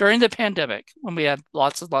during the pandemic when we had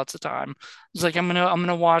lots of time. I was like, I'm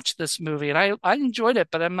gonna watch this movie, and I enjoyed it,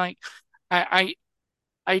 but I'm like, I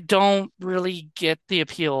I don't really get the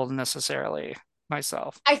appeal necessarily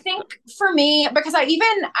myself. I think for me, because I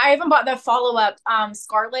even bought the follow up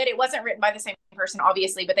Scarlet. It wasn't written by the same person,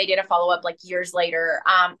 obviously, but they did a follow up like years later.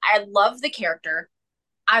 I love the character.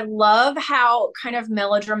 I love how kind of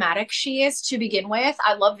melodramatic she is to begin with.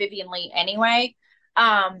 I love Vivian Lee anyway.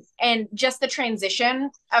 And just the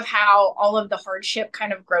transition of how all of the hardship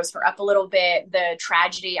kind of grows her up a little bit. The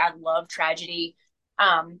tragedy, I love tragedy.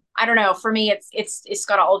 I don't know. For me, it's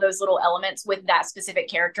got all those little elements with that specific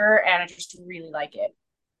character, and I just really like it.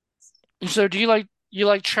 So do you like? you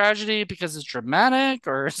like tragedy because it's dramatic,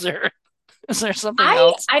 or is there something I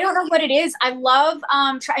else? I don't know what it is. I love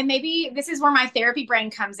maybe this is where my therapy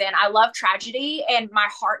brain comes in. I love tragedy and my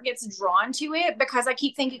heart gets drawn to it because I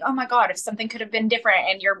keep thinking, "Oh my God, if something could have been different."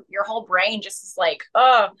 And your whole brain just is like,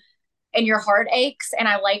 "Oh," and your heart aches and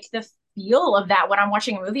I like the feel of that when I'm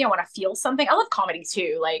watching a movie. I want to feel something. I love comedy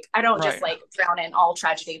too. Like I don't just Right. like drown in all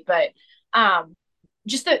tragedy, but um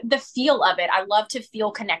just the feel of it. I love to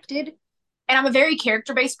feel connected. And I'm a very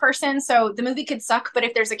character based person, so the movie could suck, but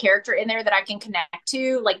if there's a character in there that I can connect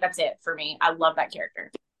to, like that's it for me. I love that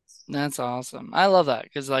character. That's awesome. I love that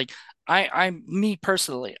because like me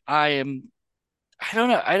personally, I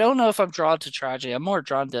don't know if I'm drawn to tragedy. I'm more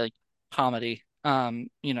drawn to like comedy.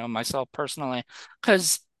 Myself personally,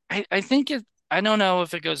 because I think I don't know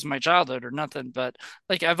if it goes to my childhood or nothing, but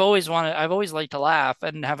like I've always liked to laugh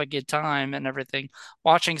and have a good time and everything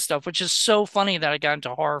watching stuff, which is so funny that I got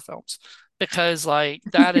into horror films because like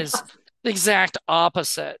that is the exact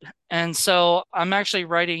opposite. And so I'm actually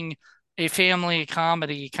writing a family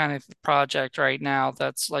comedy kind of project right now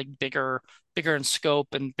that's like bigger in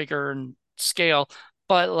scope and bigger in scale,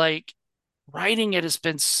 but like writing it has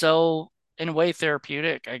been so in a way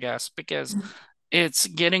therapeutic, I guess, because it's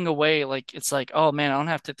getting away. Like it's like, oh man, I don't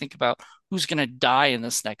have to think about who's gonna die in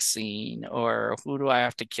this next scene or who do I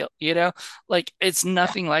have to kill, like it's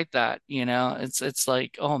nothing like that, it's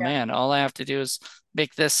like, oh Yeah. man, all I have to do is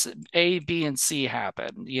make this A, B, and C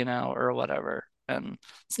happen, or whatever. And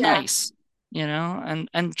it's Yeah. nice,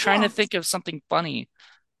 and trying to Yeah. think of something funny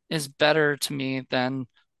is better to me than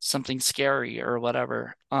something scary or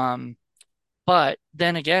whatever. But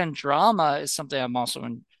then again, drama is something I'm also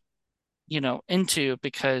into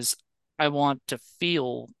because I want to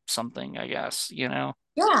feel something, I guess, Yeah.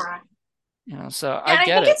 so Yeah, I and I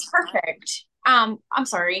get think it. it's perfect. I'm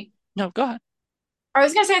sorry. No, go ahead. I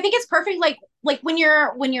was gonna say I think it's perfect like when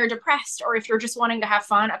you're depressed or if you're just wanting to have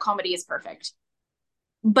fun, a comedy is perfect.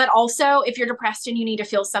 But also if you're depressed and you need to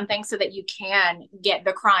feel something so that you can get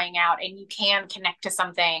the crying out and you can connect to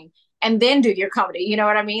something and then do your comedy. You know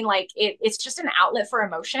what I mean? Like it's just an outlet for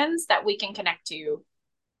emotions that we can connect to.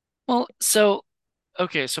 Well, so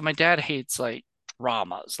okay, so my dad hates like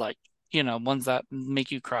dramas, like, ones that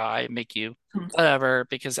make you cry, make you whatever,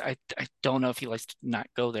 because I don't know if he likes to not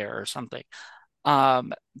go there or something.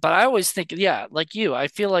 But I always think, yeah, like you, I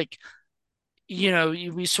feel like,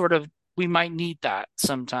 we might need that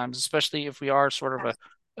sometimes, especially if we are sort of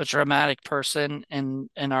a dramatic person in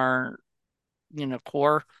our,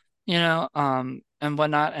 core, and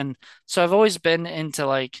whatnot. And so I've always been into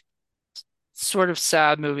like sort of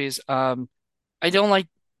sad movies. I don't like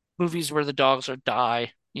movies where the dogs are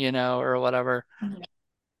die, or whatever. Mhm.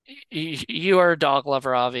 You are a dog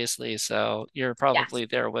lover, obviously, so you're Yes. probably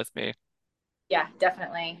there with me. Yeah,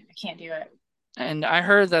 definitely. I can't do it. And I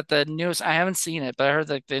heard that I haven't seen it, but I heard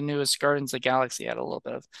that the newest Guardians of the Galaxy had a little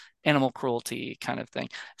bit of animal cruelty kind of thing.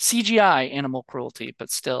 CGI animal cruelty, but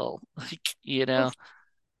still, like, Oof.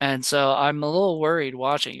 and so I'm a little worried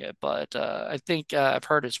watching it, but I think I've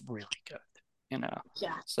heard it's really good, you know.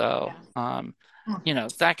 Yeah. So, Yeah.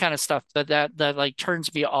 Mm. that kind of stuff, but that like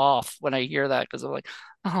turns me off when I hear that because I'm like,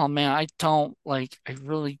 oh man, I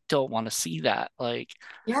really don't want to see that. Like,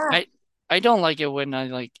 Yeah. I I don't like it when I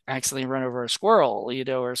like accidentally run over a squirrel,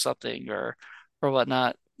 or something or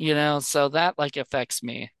whatnot, So that like affects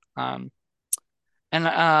me. And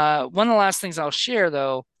one of the last things I'll share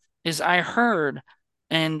though is I heard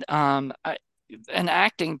and an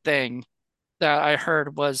acting thing that I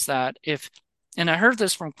heard was that and I heard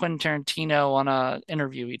this from Quentin Tarantino on a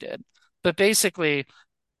interview he did, but basically,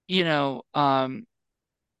 you know, um,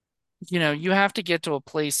 you have to get to a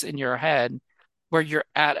place in your head where you're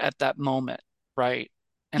at that moment, right?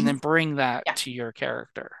 And then bring that Yeah. to your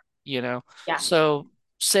character. Yeah. So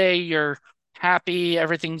say you're happy,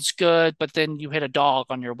 everything's good, but then you hit a dog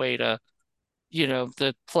on your way to,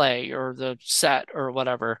 the play or the set or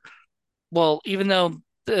whatever. Well, even though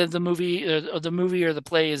the movie or the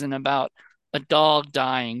play isn't about a dog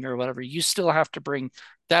dying or whatever, you still have to bring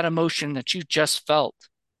that emotion that you just felt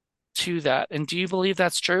to that. And do you believe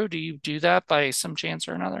that's true? Do you do that by some chance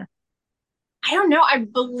or another? I don't know. I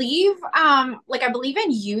believe like I believe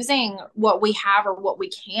in using what we have or what we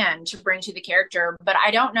can to bring to the character, but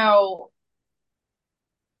I don't know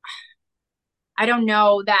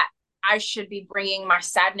that I should be bringing my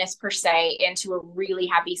sadness per se into a really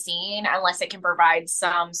happy scene unless it can provide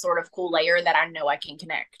some sort of cool layer that I know I can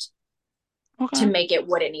connect to Okay. make it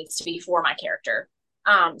what it needs to be for my character.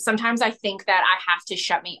 Sometimes I think that I have to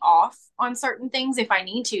shut me off on certain things if I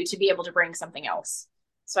need to be able to bring something else.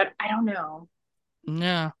 So I don't know.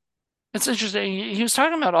 Yeah. It's interesting. He was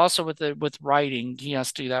talking about also with writing. He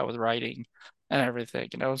has to do that with writing and everything.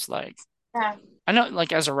 And I was like, Yeah. I know,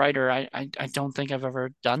 like as a writer, I don't think I've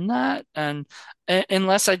ever done that, and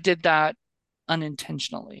unless I did that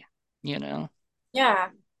unintentionally, you know. Yeah.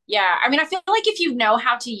 Yeah. I mean, I feel like if you know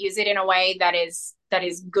how to use it in a way that is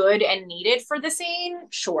good and needed for the scene,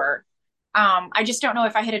 sure. I just don't know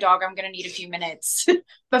if I hit a dog, I'm gonna need a few minutes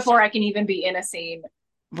before I can even be in a scene.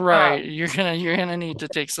 Right. Um, You're gonna need to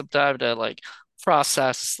take some time to like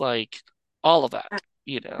process like all of that,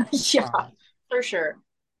 you know. yeah, for sure.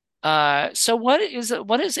 So what is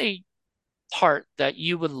a part that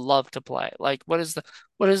you would love to play? Like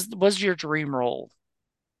what's your dream role?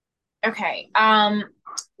 Okay.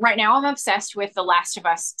 Right now I'm obsessed with The Last of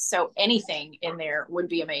Us, so anything in there would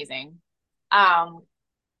be amazing. Um,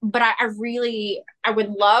 but I would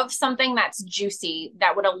love something that's juicy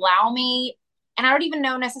that would allow me, and I don't even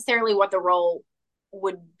know necessarily what the role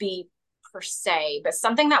would be per se, but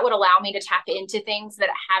something that would allow me to tap into things that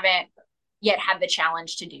I haven't yet had the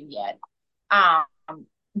challenge to do yet.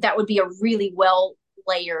 That would be a really well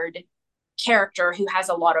layered character who has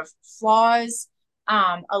a lot of flaws,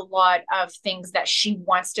 a lot of things that she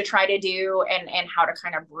wants to try to do, and how to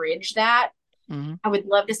kind of bridge that. Hmm. I would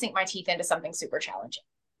love to sink my teeth into something super challenging.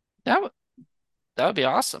 That would that would be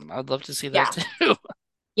awesome. I'd love to see that Yeah, too.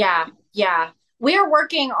 yeah, yeah. We are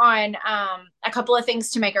working on a couple of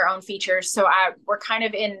things to make our own features. So we're kind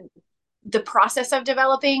of in the process of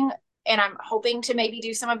developing, and I'm hoping to maybe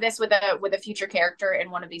do some of this with a future character in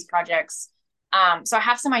one of these projects. So I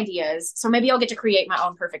have some ideas. So maybe I'll get to create my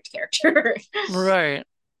own perfect character. Right.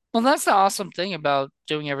 Well, that's the awesome thing about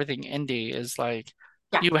doing everything indie is like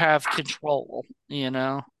yeah, you have control, you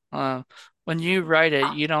know? Uh, when you write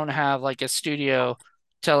it, you don't have like a studio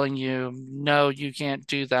telling you, no, you can't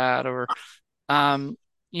do that. Or, um,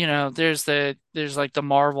 there's like the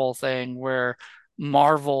Marvel thing where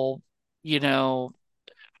Marvel, you know,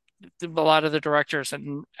 a lot of the directors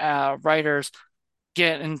and writers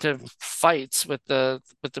get into fights with the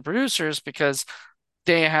producers because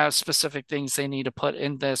they have specific things they need to put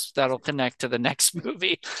in this that'll connect to the next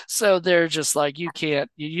movie. So they're just like, you can't,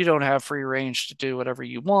 you don't have free range to do whatever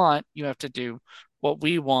you want. You have to do what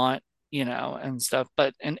we want, and stuff.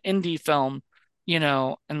 But an indie film,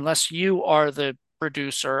 unless you are the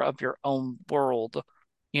producer of your own world,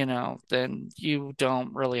 then you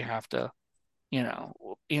don't really have to,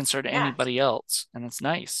 answer to yeah, anybody else. And it's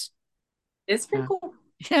nice. it's pretty Yeah. cool.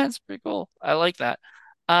 Yeah, it's pretty cool. I like that.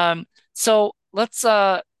 So let's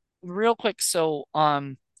real quick,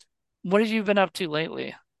 what have you been up to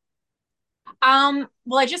lately?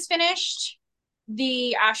 Well, I just finished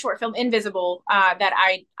the short film Invisible that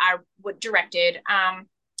I would directed.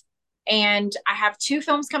 And I have two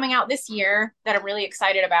films coming out this year that I'm really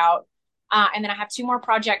excited about. And then I have two more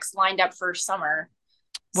projects lined up for summer.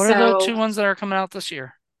 What are the two So, ones that are coming out this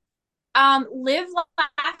year? Live,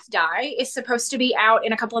 Laugh, Die is supposed to be out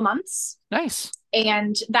in a couple of months. Nice.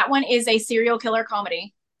 And that one is a serial killer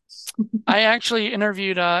comedy. I actually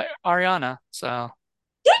interviewed Ariana, so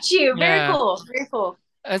Did you? Very yeah. cool. Very cool.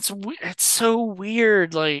 It's so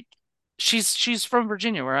weird. Like she's from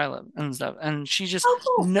Virginia where I live and stuff, and Oh,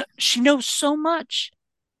 cool. she knows so much,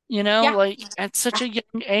 Yeah. like at such a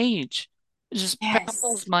young age. It just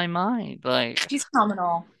baffles Yes. my mind. Like She's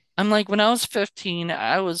phenomenal. I'm like when I was 15,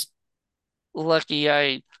 I was lucky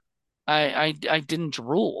I didn't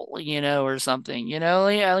drool, or something,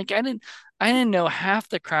 like I didn't know half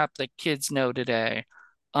the crap that kids know today.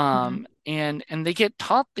 Mhm. And they get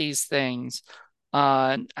taught these things.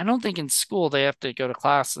 I don't think in school they have to go to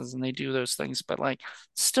classes and they do those things, but like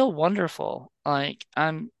still wonderful. Like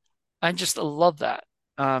I just love that.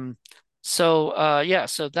 Yeah,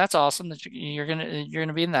 so that's awesome that you're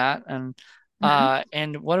gonna be in that. Mhm.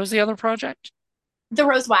 And what was the other project? The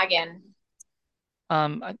Rose Wagon.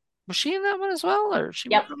 I, was she in that one as well, or she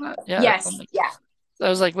Yep. worked on that? Yeah, Yes. Yeah. I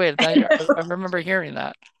was like, wait, I remember hearing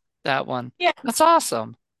that one. Yeah. That's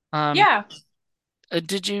awesome. Um, Yeah.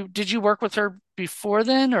 did you work with her before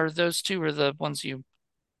then, or those two were the ones you?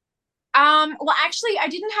 Well, actually, I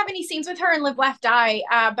didn't have any scenes with her in Live, Laugh, Die,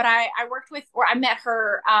 but I worked with, or I met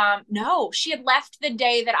her. No, she had left the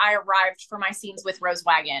day that I arrived for my scenes with Rose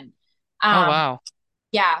Wagon. Oh Um, wow,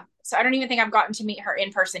 yeah, so I don't even think I've gotten to meet her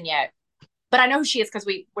in person yet, but I know who she is because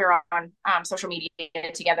we're on social media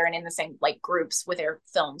together and in the same like groups with her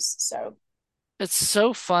films. So it's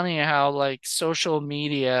so funny how like social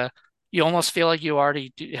media, you almost feel like you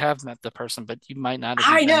already have met the person, but you might not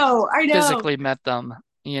have even I know. physically met them.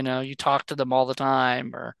 You talk to them all the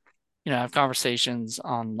time, or have conversations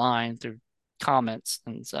online through comments,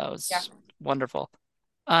 and so Yeah. it's wonderful.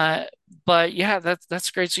 Uh, but yeah, that's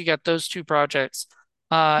great. So you got those two projects,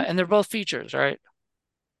 and they're both features, right?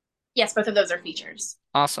 Yes, both of those are features.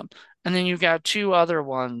 Awesome. And then you've got two other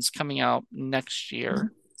ones coming out next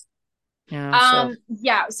year. Mhm. So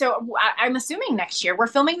Yeah, so I'm assuming next year. We're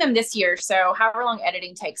filming them this year, so however long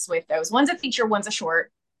editing takes with those. One's a feature, one's a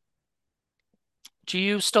short. do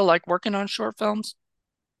you still like working on short films?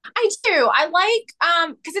 I do. I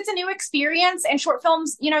like because it's a new experience and short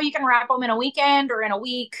films, you can wrap them in a weekend or in a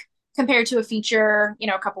week compared to a feature,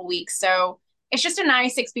 a couple weeks. So it's just a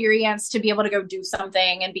nice experience to be able to go do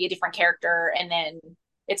something and be a different character and then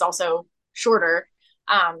it's also shorter.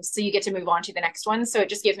 So you get to move on to the next one. So it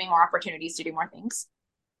just gives me more opportunities to do more things.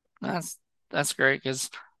 That's that's great because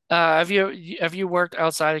have you worked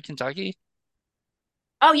outside of Kentucky?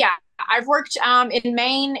 Oh yeah. I've worked in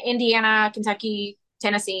Maine, Indiana, Kentucky,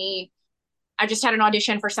 Tennessee. I just had an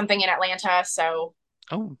audition for something in Atlanta. So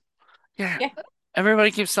Oh, yeah. yeah,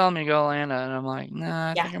 Everybody keeps telling me to go to Atlanta, and I'm like,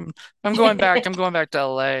 nah, I yeah. think I'm going back. I'm going back to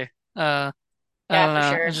LA. I Yeah, don't for know.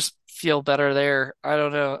 I sure. just feel better there. I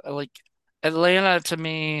don't know. Like Atlanta to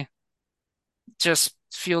me just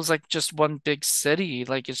feels like just one big city.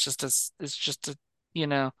 Like it's just a, you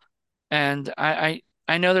know, and I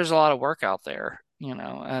know there's a lot of work out there,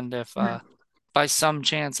 and if Mhm. by some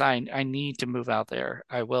chance I need to move out there,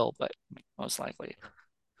 I will, but most likely.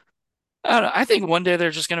 I don't know. I think one day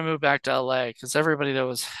they're just going to move back to LA because everybody that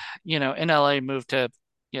was, in LA moved to,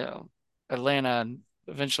 you know, Atlanta, and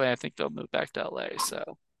eventually I think they'll move back to LA.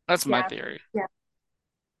 So that's my Yeah. theory. Yeah.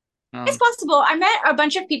 It's Um, possible. I met a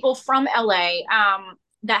bunch of people from LA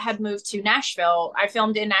that had moved to Nashville. I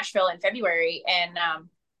filmed in Nashville in February and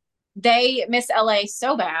they miss LA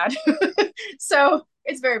so bad. So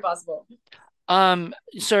it's very possible.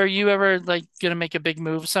 so are you ever like gonna make a big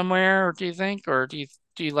move somewhere, or do you think, or do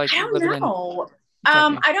you like I don't living in know.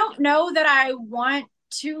 Kentucky? I don't know that I want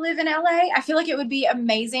to live in LA. I feel like it would be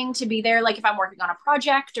amazing to be there, like if I'm working on a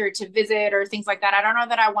project or to visit or things like that. I don't know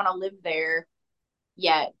that I want to live there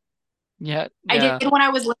yet. Yeah, I did yeah. when I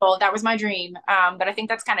was little. That was my dream. But I think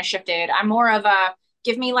that's kind of shifted. I'm more of a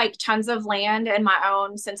give me like tons of land and my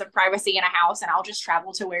own sense of privacy in a house, and I'll just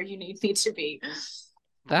travel to where you need me to be.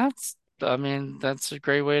 I mean, that's a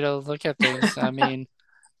great way to look at things. I mean,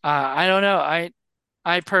 I don't know.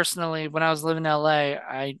 I personally, when I was living in LA,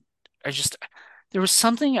 I just there was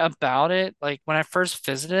something about it, like when I first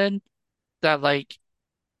visited, that like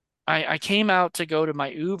I came out to go to my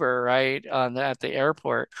Uber, right, at the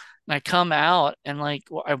airport, and I come out and like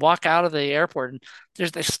I walk out of the airport, and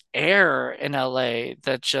there's this air in LA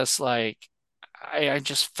that just like I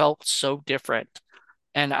just felt so different.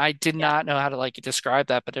 And I did Yeah. not know how to like describe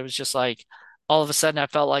that, but it was just like all of a sudden I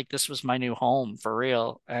felt like this was my new home for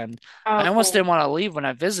real. And I Oh, almost cool. didn't want to leave when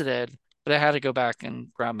I visited, but I had to go back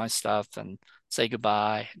and grab my stuff and say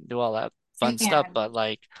goodbye and do all that fun stuff. Man. But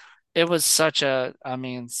like it was I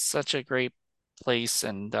mean, such a great place,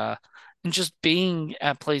 and just being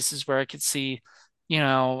at places where I could see, you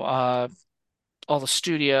know, all the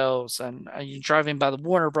studios, and you driving by the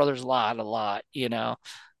Warner Brothers lot a lot,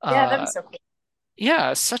 Yeah, that'd be uh so cool.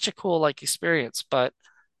 yeah, it's such a cool like experience. But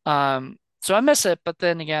so I miss it, but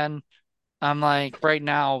then again, I'm like right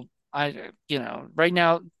now, right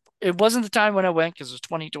now it wasn't the time when I went because it was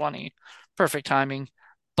 2020, perfect timing.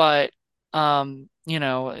 But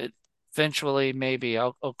eventually maybe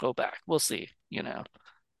I'll go back. We'll see. Yeah.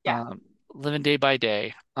 Living day by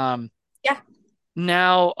day. Yeah.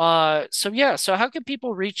 Now so yeah, so how can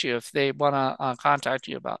people reach you if they want to contact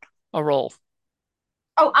you about a role?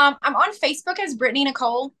 Oh, I'm on Facebook as Brittney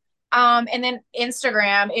Nicole. And then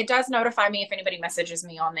Instagram, it does notify me if anybody messages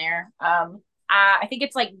me on there. I think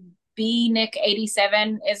it's like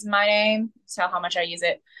bnick87 is my name. Tell how much I use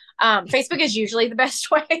it. Facebook is usually the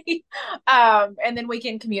best way. And then we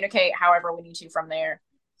can communicate however we need to from there.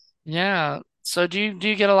 Yeah. So do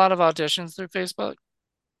you get a lot of auditions through Facebook?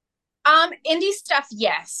 Indie stuff,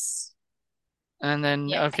 yes. And then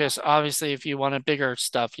Yeah. okay, so obviously if you wanted bigger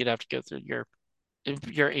stuff, you'd have to go through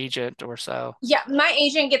your agent or so. Yeah, my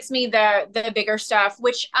agent gets me the bigger stuff,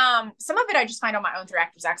 which some of it I just find on my own through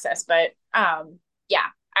Actors Access, but yeah,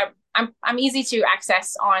 I'm easy to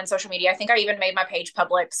access on social media. I think I even made my page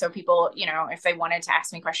public so people, if they wanted to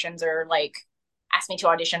ask me questions or like ask me to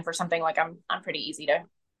audition for something, like I'm pretty easy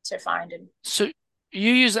to find and So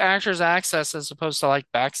you use Actors Access as opposed to like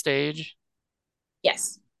Backstage.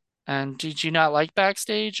 yes. And did you not like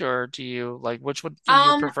Backstage, or do you like which one do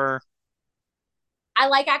you Um prefer? I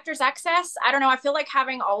like Actors Access. I don't know. I feel like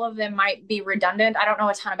having all of them might be redundant. I don't know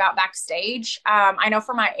a ton about Backstage. I know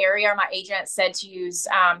for my area, my agent said to use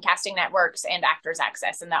Casting Networks and Actors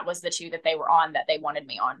Access, and that was the two that they were on that they wanted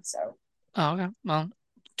me on. So Oh, okay. Well,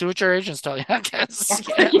 do what your agents tell you, I Yeah. guess.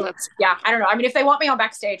 Yeah, that's Yeah, I don't know. I mean, if they want me on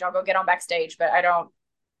backstage, I'll go get on backstage, but I don't.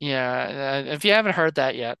 yeah. If you haven't heard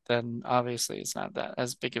that yet, then obviously it's not that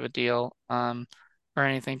as big of a deal, or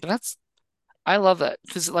anything. But that's I love that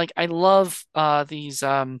because like I love these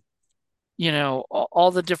all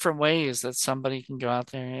the different ways that somebody can go out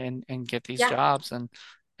there and get these Yeah, jobs and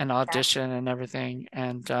yeah. audition and everything.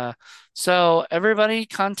 And so everybody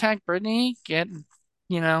contact Brittney, get,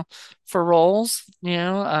 you know, for roles,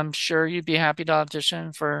 I'm sure you'd be happy to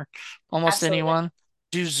audition for almost Absolutely. anyone.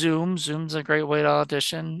 Do Zoom. Zoom's a great way to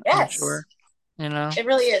audition, I'm Yes, sure, you know. it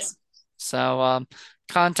really is. So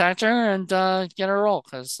contact her and get her role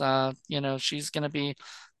because she's gonna be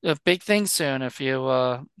a big thing soon if you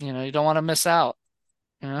don't want to miss out.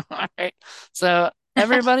 All right. So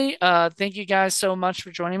everybody, thank you guys so much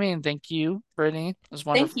for joining me and thank you, Brittany. It was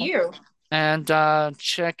Thank wonderful. you. And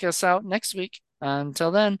check us out next week.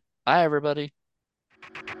 Until then, bye everybody.